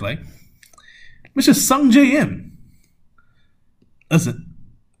 my favorite play, Mr. Sung J M. Listen,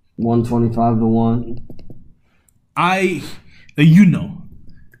 125 to 1. I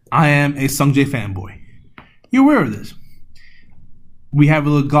am a Sung J fanboy. You're aware of this. We have a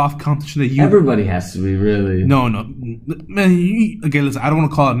little golf competition that everybody has to be, really. No, man. Okay, listen. I don't want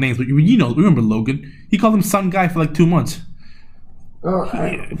to call out names, but remember Logan? He called him Sun Guy for like 2 months. Oh,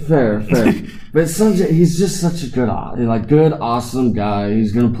 fair. But Sanjay, he's just such a good, awesome guy.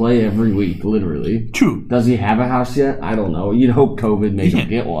 He's gonna play every week, literally. True. Does he have a house yet? I don't know. You'd hope COVID made him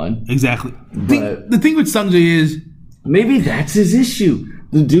get one. Exactly. But the thing with Sanjay is maybe that's his issue.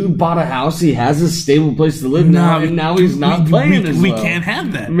 The dude bought a house. He has a stable place to live now, and now he's not playing as well. We can't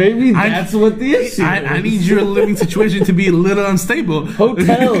have that. Maybe that's what the issue is. I need your living situation to be a little unstable.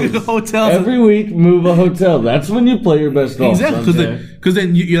 Hotels. Every week, move a hotel. That's when you play your best golf. Exactly. Because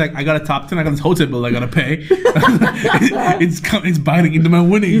then you're like, I got a top 10. I got this hotel bill I got to pay. It's biting into my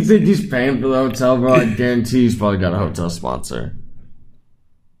winnings. You think he's paying for the hotel, bro? I guarantee he's probably got a hotel sponsor.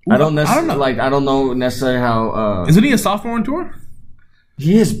 I don't know necessarily how... Isn't he a sophomore on tour?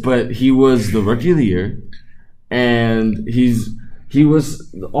 He is, but he was the rookie of the year, and he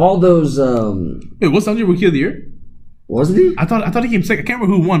was all those. Wait, what's Sanjay rookie of the year? Wasn't he? I thought he came second. I can't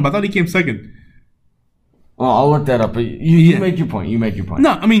remember who won, but I thought he came second. Well, I'll look that up. But you make your point. You make your point.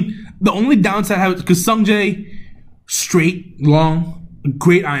 No, I mean the only downside I have because Sungjae, straight, long,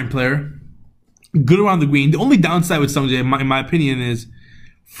 great iron player. good around the green. The only downside with Sungjae, in my opinion, is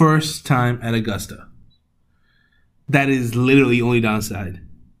first time at Augusta. That is literally the only downside.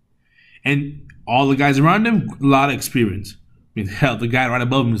 And all the guys around him, a lot of experience. I mean, hell, the guy right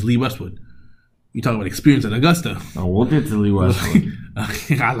above him is Lee Westwood. You talk about experience at Augusta. Oh, we'll get to Lee Westwood.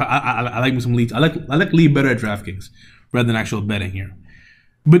 I like me some Lee. I like Lee better at DraftKings rather than actual betting here.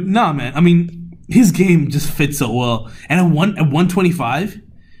 But nah, man. I mean, his game just fits so well. And at 125,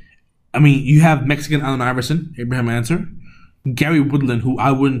 I mean, you have Mexican Allen Iverson, Abraham Answer, Gary Woodland, who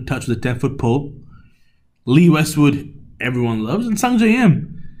I wouldn't touch with a 10-foot pole, Lee Westwood, everyone loves, and Sungjae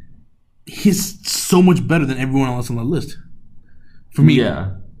Im. He's so much better than everyone else on the list. For me,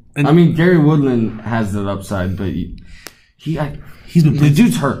 yeah. And I mean, Gary Woodland has that upside, but he's been the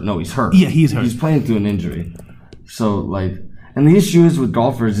dude's hurt. No, he's hurt. Yeah, he's hurt. He's playing through an injury. So like, and the issue is with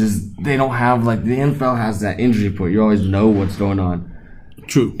golfers is they don't have like the NFL has that injury report. You always know what's going on.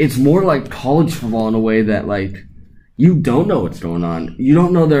 True. It's more like college football in a way that like you don't know what's going on. You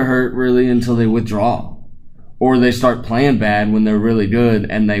don't know they're hurt really until they withdraw. Or they start playing bad when they're really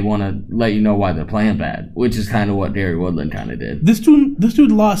good, and they want to let you know why they're playing bad, which is kind of what Gary Woodland kind of did. This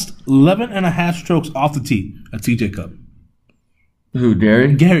dude lost 11 and a half strokes off the tee at CJ Cup. Who,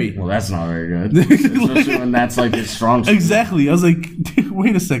 Gary? Gary. Well, that's not very good. Especially when that's like his strong suit. Exactly. I was like,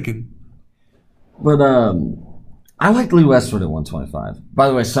 wait a second. But I like Lee Westwood at 125. By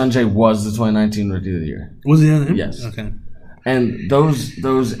the way, Sungjae was the 2019 Rookie of the Year. Was he on him? Yes. Okay. And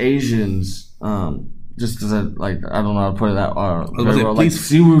those Asians, just because I don't know how to put it out. Like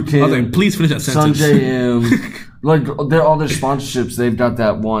Siwoo Kim, please finish that sentence. Sungjae Im, like they're all their sponsorships. They've got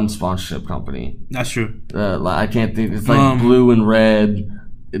that one sponsorship company. That's true. I can't think. It's like blue and red.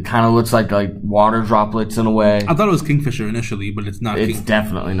 It kind of looks like water droplets in a way. I thought it was Kingfisher initially, but it's not. It's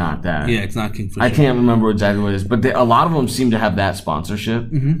definitely not that. Yeah, it's not Kingfisher. I can't remember exactly what it is, but a lot of them seem to have that sponsorship.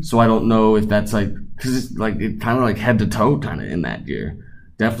 Mm-hmm. So I don't know if that's because it's it kind of like head to toe kind of in that gear.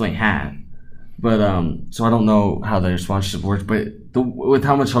 Definitely hat. But, so I don't know how their sponsorship works, but with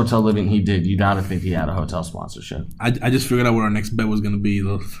how much hotel living he did, you gotta think he had a hotel sponsorship. I just figured out what our next bet was gonna be,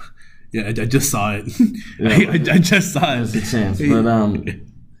 though. Yeah, I just saw it. Yeah, I just saw it. There's a chance. But,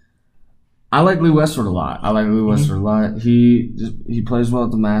 I like Lee Westwood a lot. He plays well at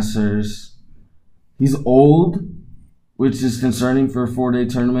the Masters. He's old, which is concerning for a 4-day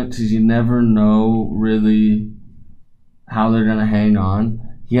tournament, because you never know really how they're gonna hang on.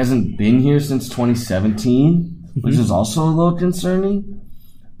 He hasn't been here since 2017, which is also a little concerning.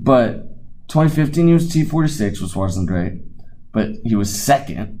 But 2015, he was T46, which wasn't great. But he was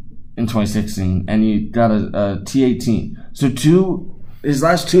second in 2016, and he got a T18. So his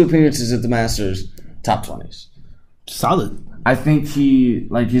last two appearances at the Masters, top 20s. Solid. I think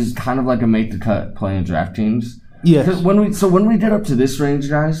he's kind of like a make the cut playing DraftKings. Yeah. When we get up to this range,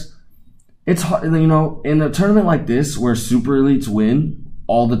 guys, it's hard, in a tournament like this where super elites win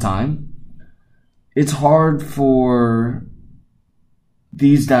all the time, it's hard for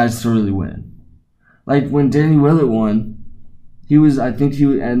these guys to really win. Like when Danny Willett won, I think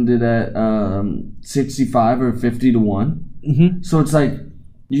he ended at 65 or 50 to 1. Mm-hmm. So it's like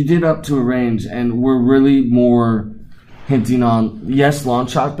you get up to a range, and we're really more hinting on long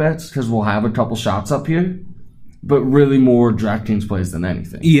shot bets because we'll have a couple shots up here, but really more DraftKings plays than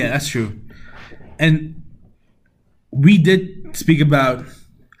anything. Yeah, that's true. And we did speak about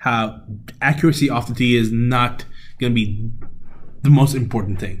how accuracy off the tee is not going to be the most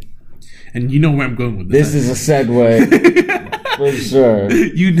important thing. And you know where I'm going with this. This is a segue, for sure.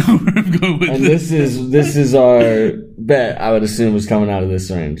 You know where I'm going with this. And this is our bet, I would assume, is coming out of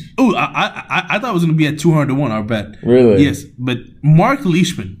this range. Oh, I thought it was going to be at 200 to 1, our bet. Really? Yes, but Mark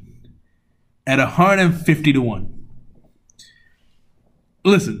Leishman at 150 to 1.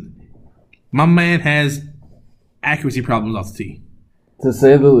 Listen, my man has accuracy problems off the tee. To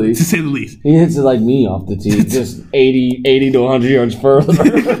say the least. He hits it like me off the tee, just 80 to 100 yards further.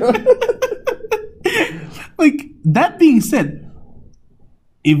 Like, that being said,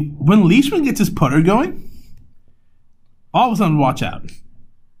 when Leishman gets his putter going, all of a sudden, watch out.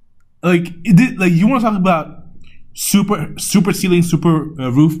 Like you want to talk about super ceiling, super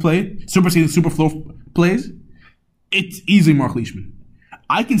roof play, super ceiling, super floor plays? It's easily Mark Leishman.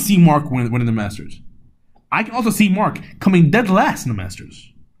 I can see Mark winning the Masters. I can also see Mark coming dead last in the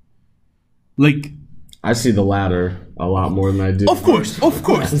Masters. Like, I see the latter a lot more than I do. Of course. Sure. Of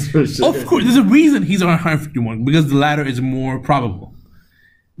course. There's a reason he's on 151 because the latter is more probable.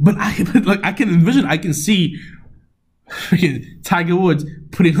 But I can see Tiger Woods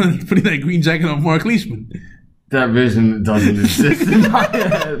putting that green jacket on Mark Leishman. That vision doesn't exist in my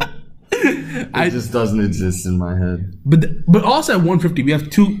head. It just doesn't exist in my head. But also at 150, we have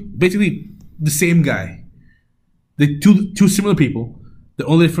the same guy. The two similar people. The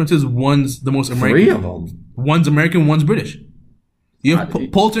only difference is one's the most American. 3 of them. One's American, one's British. You have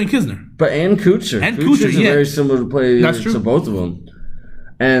Poulter and Kisner. But and Kuchar. And Kuchar's Kuchar, yeah. very similar play That's true. to both of them.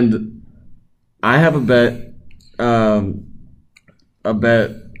 And I have a bet.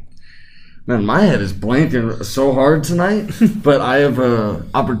 Man, my head is blanking so hard tonight. But I have a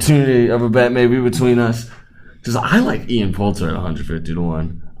opportunity of a bet maybe between us. Because I like Ian Poulter at 150 to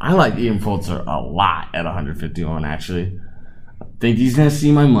 1. I like Ian Poulter a lot at 150 to 1, actually. I think he's going to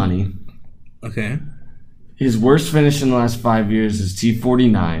see my money. Okay. His worst finish in the last 5 years is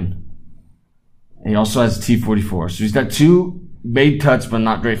T49. And he also has T44. So he's got 2 made cuts but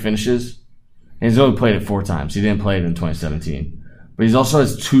not great finishes. And he's only played it 4 times. He didn't play it in 2017. But he also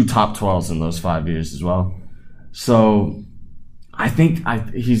has 2 top 12s in those 5 years as well. So I think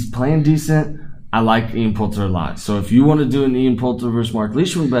he's playing decent. I like Ian Poulter a lot. So if you want to do an Ian Poulter versus Mark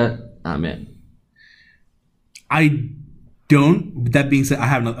Leishman bet, I'm in. I don't. That being said, I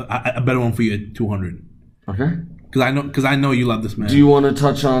have a better one for you at 200. Okay. Because I know you love this man. Do you want to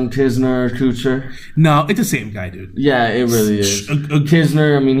touch on Kisner or Kuchar? No, it's the same guy, dude. Yeah, it really is.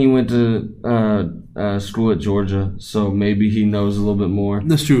 Kisner, I mean, he went to school at Georgia, so maybe he knows a little bit more.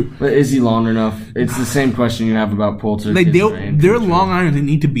 That's true. But is he long enough? It's the same question you have about Poulter. Like their long irons, they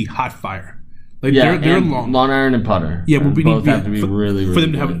need to be hot fire. Like they're long iron and putter. Yeah, but both have to be really, really for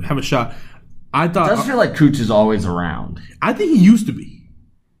them to good. have a shot. I thought. It does feel like Kuch is always around. I think he used to be.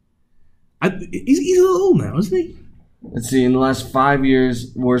 He's a little old now, isn't he? Let's see. In the last 5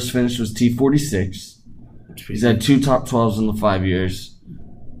 years, worst finish was T46. He's had 2 top 12s in the 5 years,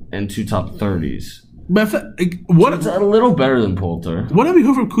 and 2 top 30s. But it's a little better than Poulter. What have we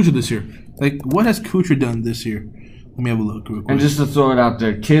heard from Kuchar this year? Like, what has Kuchar done this year? Let me have a look real quick. And just to throw it out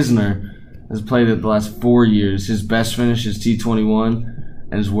there, Kisner has played it the last 4 years. His best finish is T21,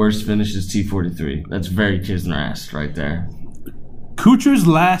 and his worst finish is T43. That's very Kisner-esque right there. Kuchar's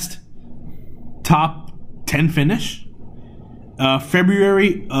last top 10 finish,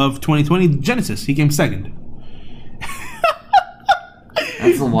 February of 2020, Genesis. He came second.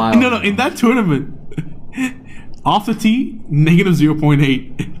 That's a wild. No, in that tournament, off the tee, negative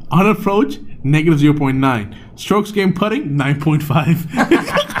 0.8. On approach, negative 0.9. Strokes gained putting, 9.5.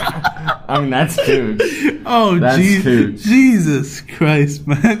 I mean, that's huge. Oh, Jesus Christ,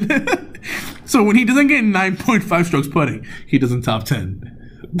 man. So when he doesn't get 9.5 strokes putting, he doesn't top 10.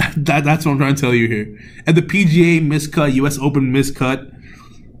 That's what I'm trying to tell you here. At the PGA miscut, US Open miscut,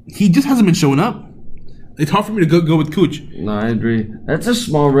 he just hasn't been showing up. It's hard for me to go with Kuch. No, I agree. That's a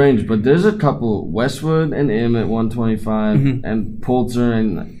small range, but there's a couple. Westwood and Im at 125, and Poulter,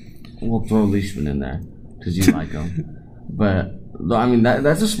 and we'll throw Leishman in there because you like him. But I mean,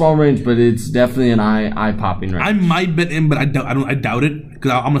 that's a small range, but it's definitely an eye popping range. I might bet in, but I doubt it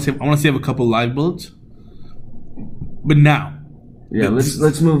because I want to save a couple live bullets. But now, yeah,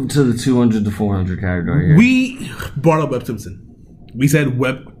 let's move to the 200 to 400 category here. We brought up Webb Simpson. We said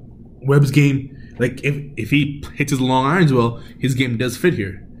Webb's game. Like, if he hits his long irons well, his game does fit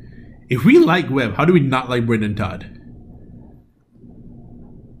here. If we like Webb, how do we not like Brendan Todd?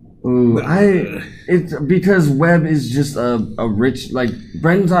 Ooh, it's because Webb is just a rich, like,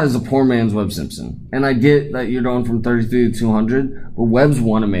 Brendan Todd is a poor man's Webb Simpson. And I get that you're going from 33 to 200, but Webb's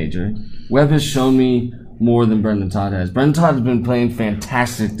won a major. Webb has shown me more than Brendan Todd has. Brendan Todd has been playing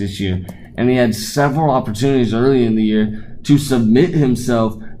fantastic this year, and he had several opportunities early in the year to submit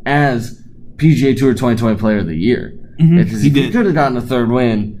himself as PGA Tour 2020 Player of the Year. Because if he could have gotten a third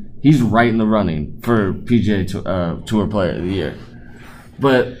win, he's right in the running for PGA Tour Player of the Year.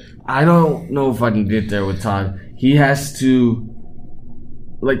 But I don't know if I can get there with Todd. He has to,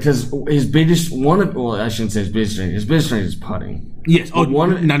 like, because his biggest, I shouldn't say his biggest strength is putting. Yes. Not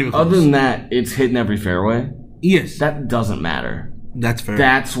even close. Other than that, it's hitting every fairway. Yes. That doesn't matter. That's fair.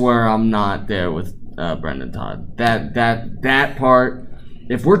 That's where I'm not there with Brendan Todd. That part,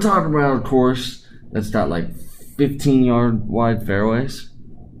 if we're talking about a course that's got like 15-yard wide fairways,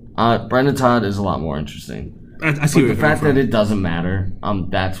 Brendan Todd is a lot more interesting. I see. But the fact that it doesn't matter,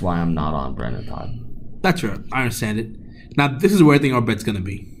 that's why I'm not on Brendan Todd. That's right. I understand it. Now, this is where I think our bet's going to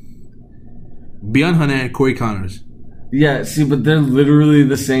be. Beyond Hunter and Corey Connors. Yeah, see, but they're literally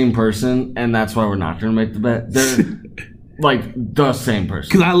the same person, and that's why we're not going to make the bet. They're like the same person.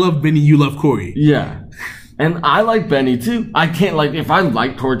 Because I love Benny, you love Corey. Yeah. And I like Benny, too. I can't, like, if I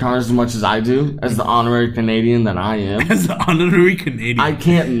like Corey Connors as much as I do, as the honorary Canadian that I am. As the honorary Canadian. I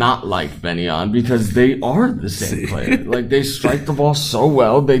can't not like Benny on because they are the same player. Like, they strike the ball so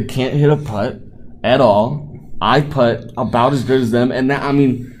well, they can't hit a putt at all. I putt about as good as them. And that, I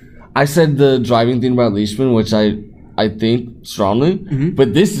mean, I said the driving thing about Leishman, which I I think, strongly.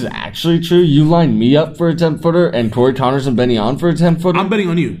 But this is actually true. You lined me up for a 10-footer and Corey Connors and Benny on for a 10-footer. I'm betting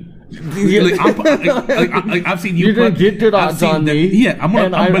on you. I've seen you. You're gonna get good odds on me. Yeah, I'm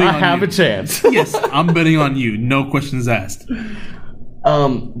betting on you. I have a chance. Yes, I'm betting on you. No questions asked.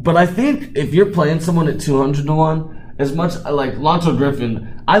 But I think if you're playing someone at 200-1, as much like Lonzo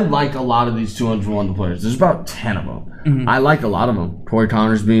Griffin, I like a lot of these 200-1 players. There's about 10 of them. I like a lot of them. Corey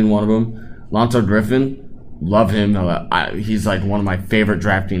Connors being one of them. Lonzo Griffin, love him. He's like one of my favorite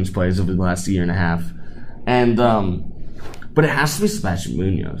DraftKings plays over the last year and a half. And but it has to be Sebastian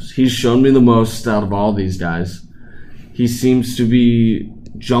Munoz. He's shown me the most out of all these guys. He seems to be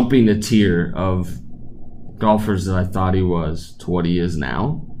jumping a tier of golfers that I thought he was to what he is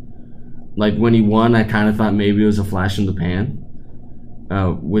now. Like when he won, I kind of thought maybe it was a flash in the pan,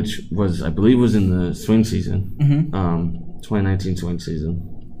 which was, I believe, was in the swing season, 2019 swing season.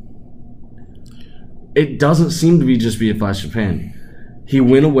 It doesn't seem to be just be a flash in the pan. He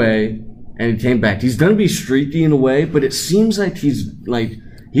went away and he came back. He's going to be streaky in a way, but it seems like he's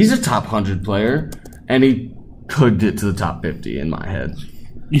a top 100 player, and he could get to the top 50 in my head.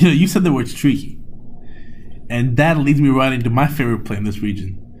 You know, you said the word streaky, and that leads me right into my favorite play in this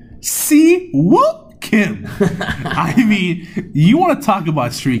region. Si Woo Kim. I mean, you want to talk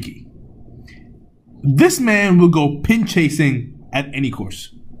about streaky. This man will go pin chasing at any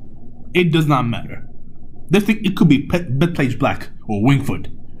course. It does not matter. This thing, it could be Bethpage Black or Wingfoot.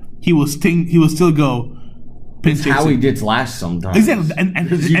 He will still go pin chasing. How he gets last sometimes. Exactly,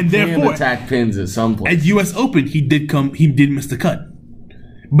 and therefore attack pins at some point. At U.S. Open, he did miss the cut,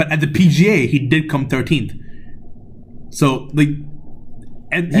 but at the PGA, he did come 13th. So like.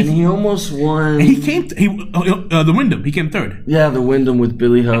 And he almost won. And he came. The Wyndham. He came third. Yeah, the Wyndham with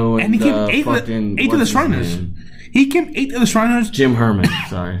Billy Ho and he came eighth of the Shriners. He came 8th of the Shriners. Jim Herman,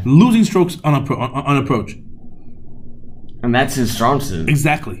 sorry. Losing strokes on approach. And that's his strong suit.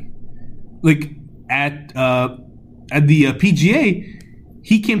 Exactly. Like at the PGA,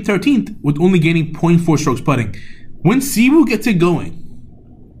 he came 13th with only gaining 0.4 strokes putting. When Si Woo gets it going,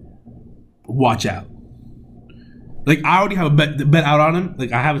 watch out. Like I already have a bet out on him.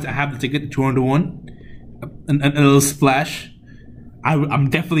 Like I have the ticket 200-1, and a little splash. I'm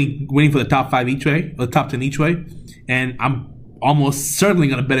definitely waiting for the top 5 each way, or the top 10 each way, and I'm almost certainly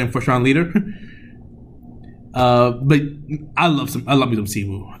gonna bet him first round leader. But I love me some Si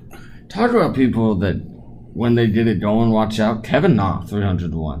Woo. Talk about people that when they get it going, watch out. Kevin Na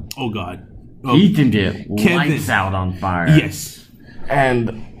 300-1. Oh God, he can get lights out on fire. Yes,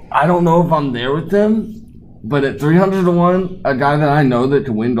 and I don't know if I'm there with them. But at 300-1, a guy that I know that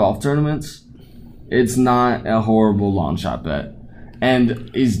can win golf tournaments, it's not a horrible long shot bet.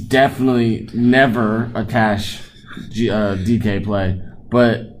 And he's definitely never a cash DK play.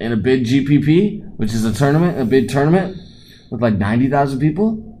 But in a big GPP, which is a big tournament with like 90,000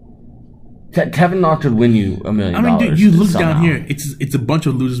 people, Kevin Na could win you $1 million. I mean, dude, you look down here, it's a bunch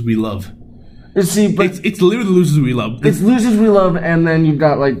of losers we love. See, but it's literally the losers we love. It's losers we love, and then you've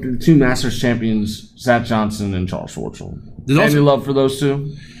got like the 2 Masters champions, Zach Johnson and Charles Schwartzel. Any love for those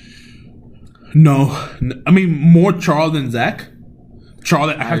two? No, I mean more Charles than Zach.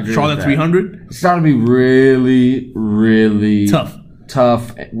 Charles at 300. It's got to be really, really tough,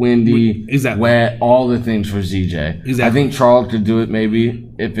 windy, wet, all the things for ZJ. Exactly. I think Charles could do it maybe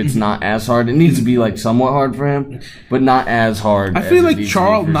if it's not as hard. It needs to be like somewhat hard for him, but not as hard. I feel like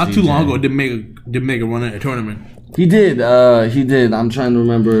Charles not too long ago did make a run at a tournament. He did. I'm trying to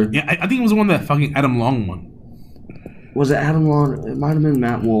remember. Yeah, I think it was the one that fucking Adam Long won. Was it Adam Long? It might have been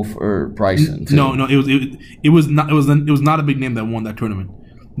Matt Wolf or Bryson. Too. No, it was not a big name that won that tournament.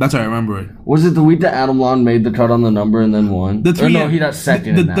 That's how I remember it. Was it the week that Adam Long made the cut on the number and then won? The 3M. Or no, he got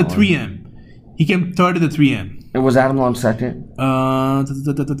second. The 3M. He came third at the 3M. And was Adam Long second? Adam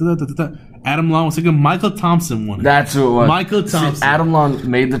Long was second. Michael Thompson won it. That's who it was. Michael Thompson. See, Adam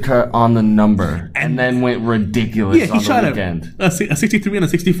Long made the cut on the number and then went ridiculous on the weekend. A 63 and a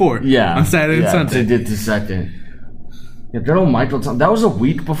 64. Yeah. On Saturday and Sunday. To get to second. Yeah, good old Michael Thompson. That was a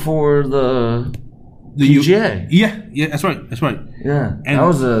week before the PGA. Yeah, that's right. Yeah, and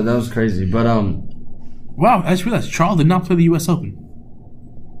that was crazy. But wow, I just realized Charles did not play the U.S. Open.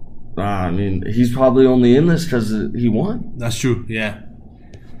 I mean, he's probably only in this because he won. That's true. Yeah,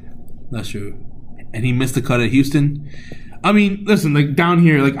 that's true. And he missed the cut at Houston. I mean, listen, like down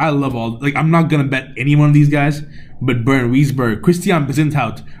here, like I love I'm not gonna bet any one of these guys, but Bernd Wiesberg, Christian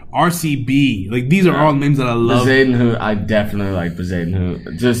Bezuidenhout, RCB, like these are all names that I love. Bezuidenhout, I definitely like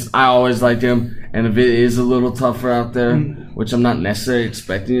Bezuidenhout. I always liked him. And if it is a little tougher out there, which I'm not necessarily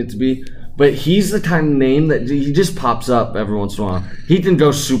expecting it to be, but he's the kind of name that he just pops up every once in a while. He can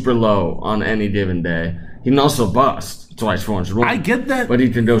go super low on any given day. He can also bust twice 401. I get that. But he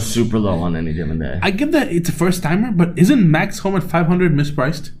can go super low on any given day. I get that it's a first timer, but isn't Max Home at 500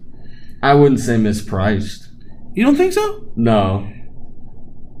 mispriced? I wouldn't say mispriced. You don't think so? No.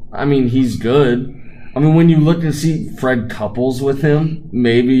 I mean, he's good. I mean, when you look and see Fred Couples with him,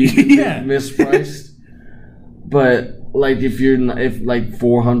 maybe Yeah. mispriced. But like, if like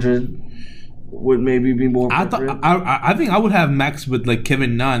 400 would maybe be more. I think I would have Max with like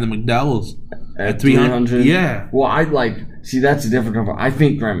Kevin Na and the McDowells at 300. Yeah. Well, that's a different number. I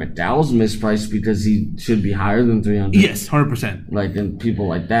think Grant McDowell's mispriced because he should be higher than 300. Yes, 100%. Like, and people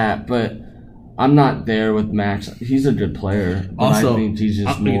like that, but I'm not there with Max. He's a good player, but Also, I think he's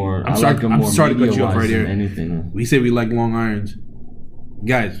just more. I'm sorry to cut you off right here. Anything. We say we like long irons,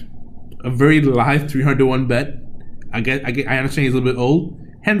 guys. A very live 300-1 bet. I understand he's a little bit old.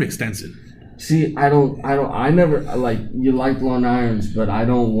 Henrik Stenson. See, I never like. You like long irons, but I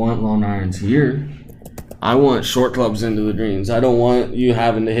don't want long irons here. I want short clubs into the greens. I don't want you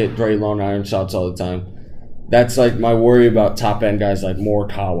having to hit great long iron shots all the time. That's like my worry about top end guys like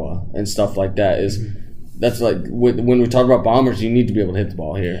Morikawa and stuff like that. That's like when we talk about bombers, you need to be able to hit the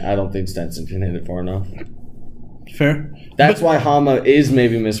ball here. I don't think Stenson can hit it far enough. Fair. That's why Hama is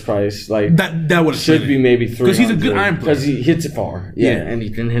maybe mispriced. Like that would should be maybe 300 because he's a good iron player. Because he hits it far. Yeah, and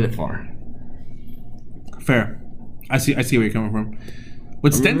he can hit it far. Fair. I see where you're coming from.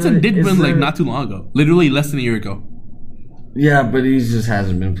 But Stenson did win like not too long ago, literally less than a year ago. Yeah, but he just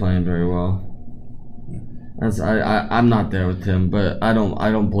hasn't been playing very well. I'm not there with him, but I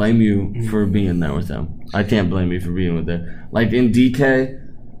don't blame you for being there with him. I can't blame you for being with him. Like in DK,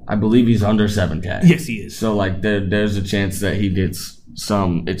 I believe he's under 7K. Yes, he is. So like there's a chance that he gets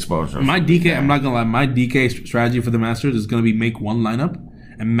some exposure. My DK, I'm not gonna lie, my DK strategy for the Masters is gonna be make one lineup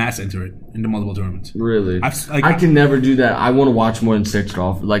and mass enter it into multiple tournaments. Really? I can never do that. I want to watch more than 6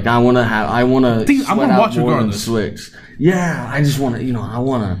 golf. Like I want to watch more than regardless. 6. Yeah, I just want to. I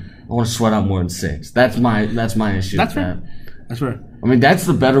want to sweat out more than 6. That's my issue. That's with fair. that. That's fair. I mean, that's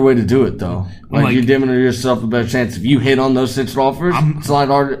the better way to do it, though. Like you're giving yourself a better chance. If you hit on those 6 golfers, it's a lot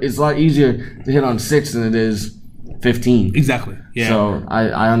harder. It's a lot easier to hit on 6 than it is 15. Exactly. Yeah. So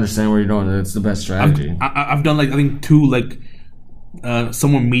I understand where you're going. It's the best strategy. I've done like I think 2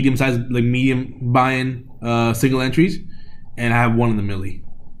 somewhat medium sized medium buy-in single entries, and I have 1 in the millie.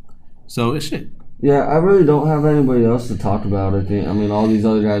 So it's shit. Yeah, I really don't have anybody else to talk about. I mean, all these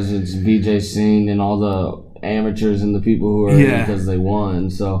other guys, it's Vijay Singh and all the amateurs and the people who are in because they won.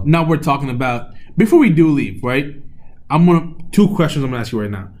 So now we're talking about, before we do leave, right? 2 questions I'm gonna ask you right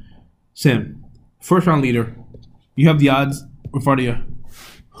now. Sam, first round leader, you have the odds in front of you.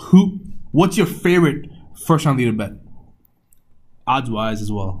 What's your favorite first round leader bet? Odds wise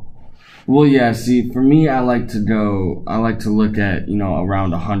as well. Well, yeah. See, for me, I like to look at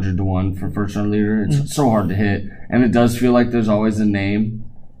around 100-1 for first round leader. It's so hard to hit, and it does feel like there's always a name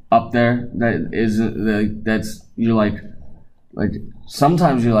up there that isn't that's you're like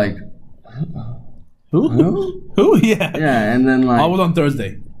sometimes you're like who yeah, and then like always on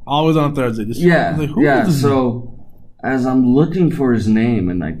Thursday. So as I'm looking for his name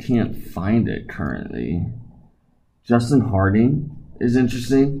and I can't find it currently, Justin Harding is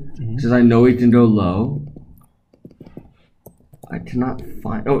interesting because I know he can go low. I cannot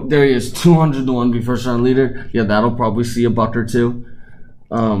find. Oh, there he is. 200-1 be first round leader. Yeah, that'll probably see a buck or two.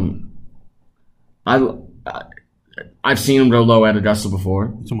 I've seen him go low at Augusta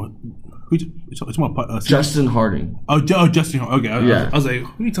before. Justin Harding. Justin. Okay. I was like,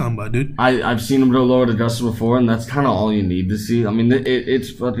 who are you talking about, dude? I've seen him go low at Augusta before, and that's kind of all you need to see. I mean,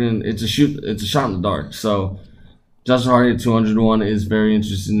 it's a shot in the dark. So Justin Harding at 200-1 is very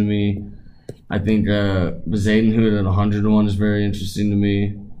interesting to me. I think Bezadenhout at 100-1 is very interesting to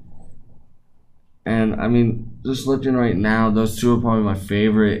me. And I mean, just looking right now, those 2 are probably my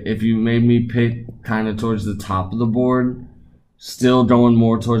favorite. If you made me pick kind of towards the top of the board, still going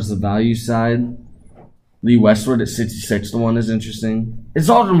more towards the value side, Lee Westwood at 66-1 is interesting. It's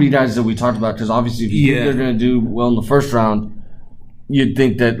all going to be guys that we talked about because obviously if you think they're going to do well in the first round, you'd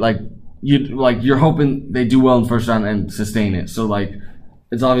think that you're hoping they do well in the first round and sustain it. So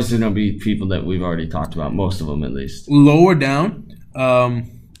it's obviously going to be people that we've already talked about, most of them at least. Lower down,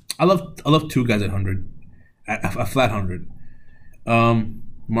 I love 2 guys at 100, at a flat 100.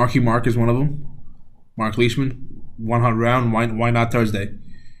 Marky Mark is one of them. Mark Leishman, 100 round. Why not Thursday?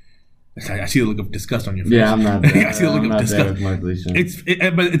 I see the look of disgust on your face. Yeah, I'm not there. I see the look of disgust. With Mark Leishman.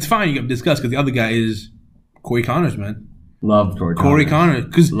 But it's fine. You get disgust because the other guy is Corey Connors, man. Love Corey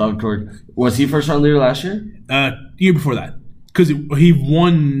Connors. Love Corey. Was he first round leader last year? Year before that, because he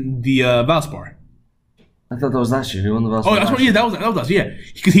won the Valspar. I thought that was last year. He won the Valspar. Oh, that's right. Yeah, that was us. Yeah,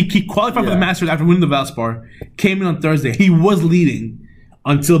 because he qualified for the Masters after winning the Valspar. Came in on Thursday. He was leading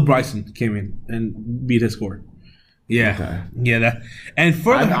until Bryson came in and beat his score. Yeah, Okay. yeah. That and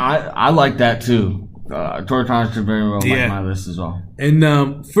further I like that too. Tory Connors could very well make my list as well.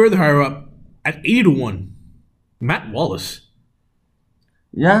 and further higher up at 80-1, Matt Wallace.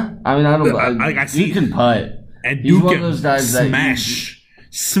 Yeah, I mean, I see. He can putt. And He's Duke one of those guys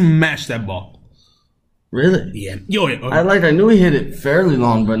smash that ball. Really? Yeah. I knew he hit it fairly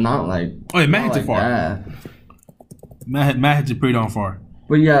long, but not like. Oh, yeah, Matt not hits it like far. that. Matt hits it pretty darn far.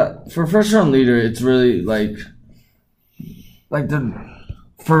 But yeah, for first round leader, it's really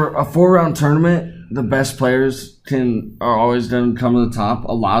for a 4-round tournament, the best players are always going to come to the top.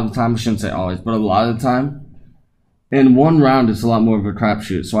 A lot of the time, I shouldn't say always, but a lot of the time. In one round, it's a lot more of a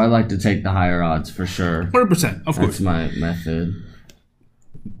crapshoot, so I like to take the higher odds for sure. 100%, of course. That's my method.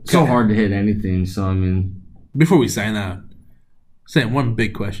 It's so hard to hit anything, so I mean. Before we sign out, Sam, one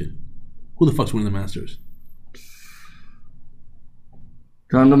big question: who the fuck's winning the Masters?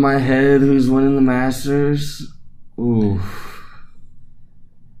 Gun to my head, who's winning the Masters? Ooh.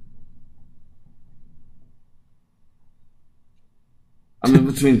 I'm in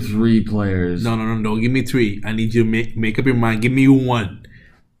between 3 players. No. Give me 3. I need you to make up your mind. Give me 1.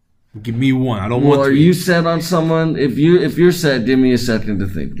 Give me 1. I don't want 3. Are you set on someone? If you're set, give me a second to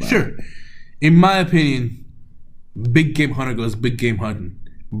think about it. Sure. In my opinion, big game hunter goes big game hunting.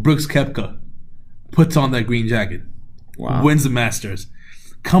 Brooks Koepka puts on that green jacket. Wow. Wins the Masters.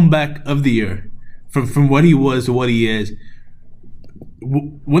 Comeback of the year. From what he was to what he is.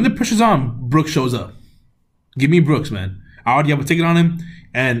 When the pressure's on, Brooks shows up. Give me Brooks, man. I already have a ticket on him,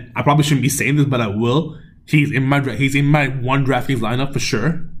 and I probably shouldn't be saying this, but I will. He's in my one DraftKings lineup for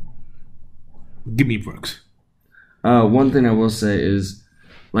sure. Give me Brooks. One thing I will say is,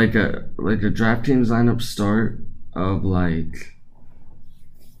 like a DraftKings lineup start of like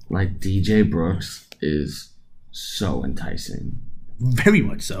DJ Brooks is so enticing. Very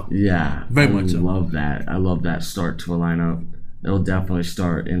much so. Yeah, Very much so. I love that. I love that start to a lineup. It'll definitely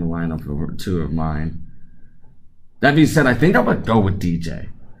start in a lineup over 2 of mine. That being said, I think I'm going to go with DJ.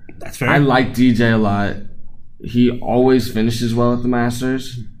 That's fair. I like DJ a lot. He always finishes well at the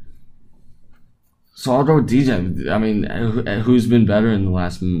Masters. So I'll go with DJ. I mean, who's been better in the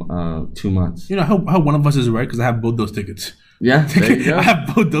last 2 months? You know, I hope one of us is right because I have both those tickets. Yeah, there you go. I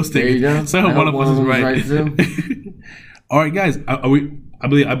have both those tickets. There you go. So I hope one of us is right. Too. All right, guys. Are we? I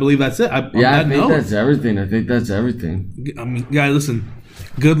believe that's it. I think that's everything. I mean, guys, listen.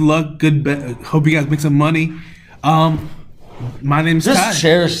 Good luck. Good bet. Hope you guys make some money. My name's Ty. Just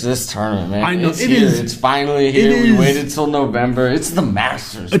cherish this tournament, man. I know it's it here. is. It's finally here. We waited till November. It's the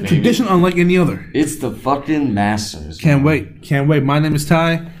Masters. A tradition unlike any other. It's the fucking Masters. Can't wait. My name is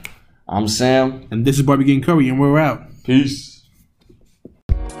Ty. I'm Sam. And this is Barbecue and Curry, and we're out. Peace.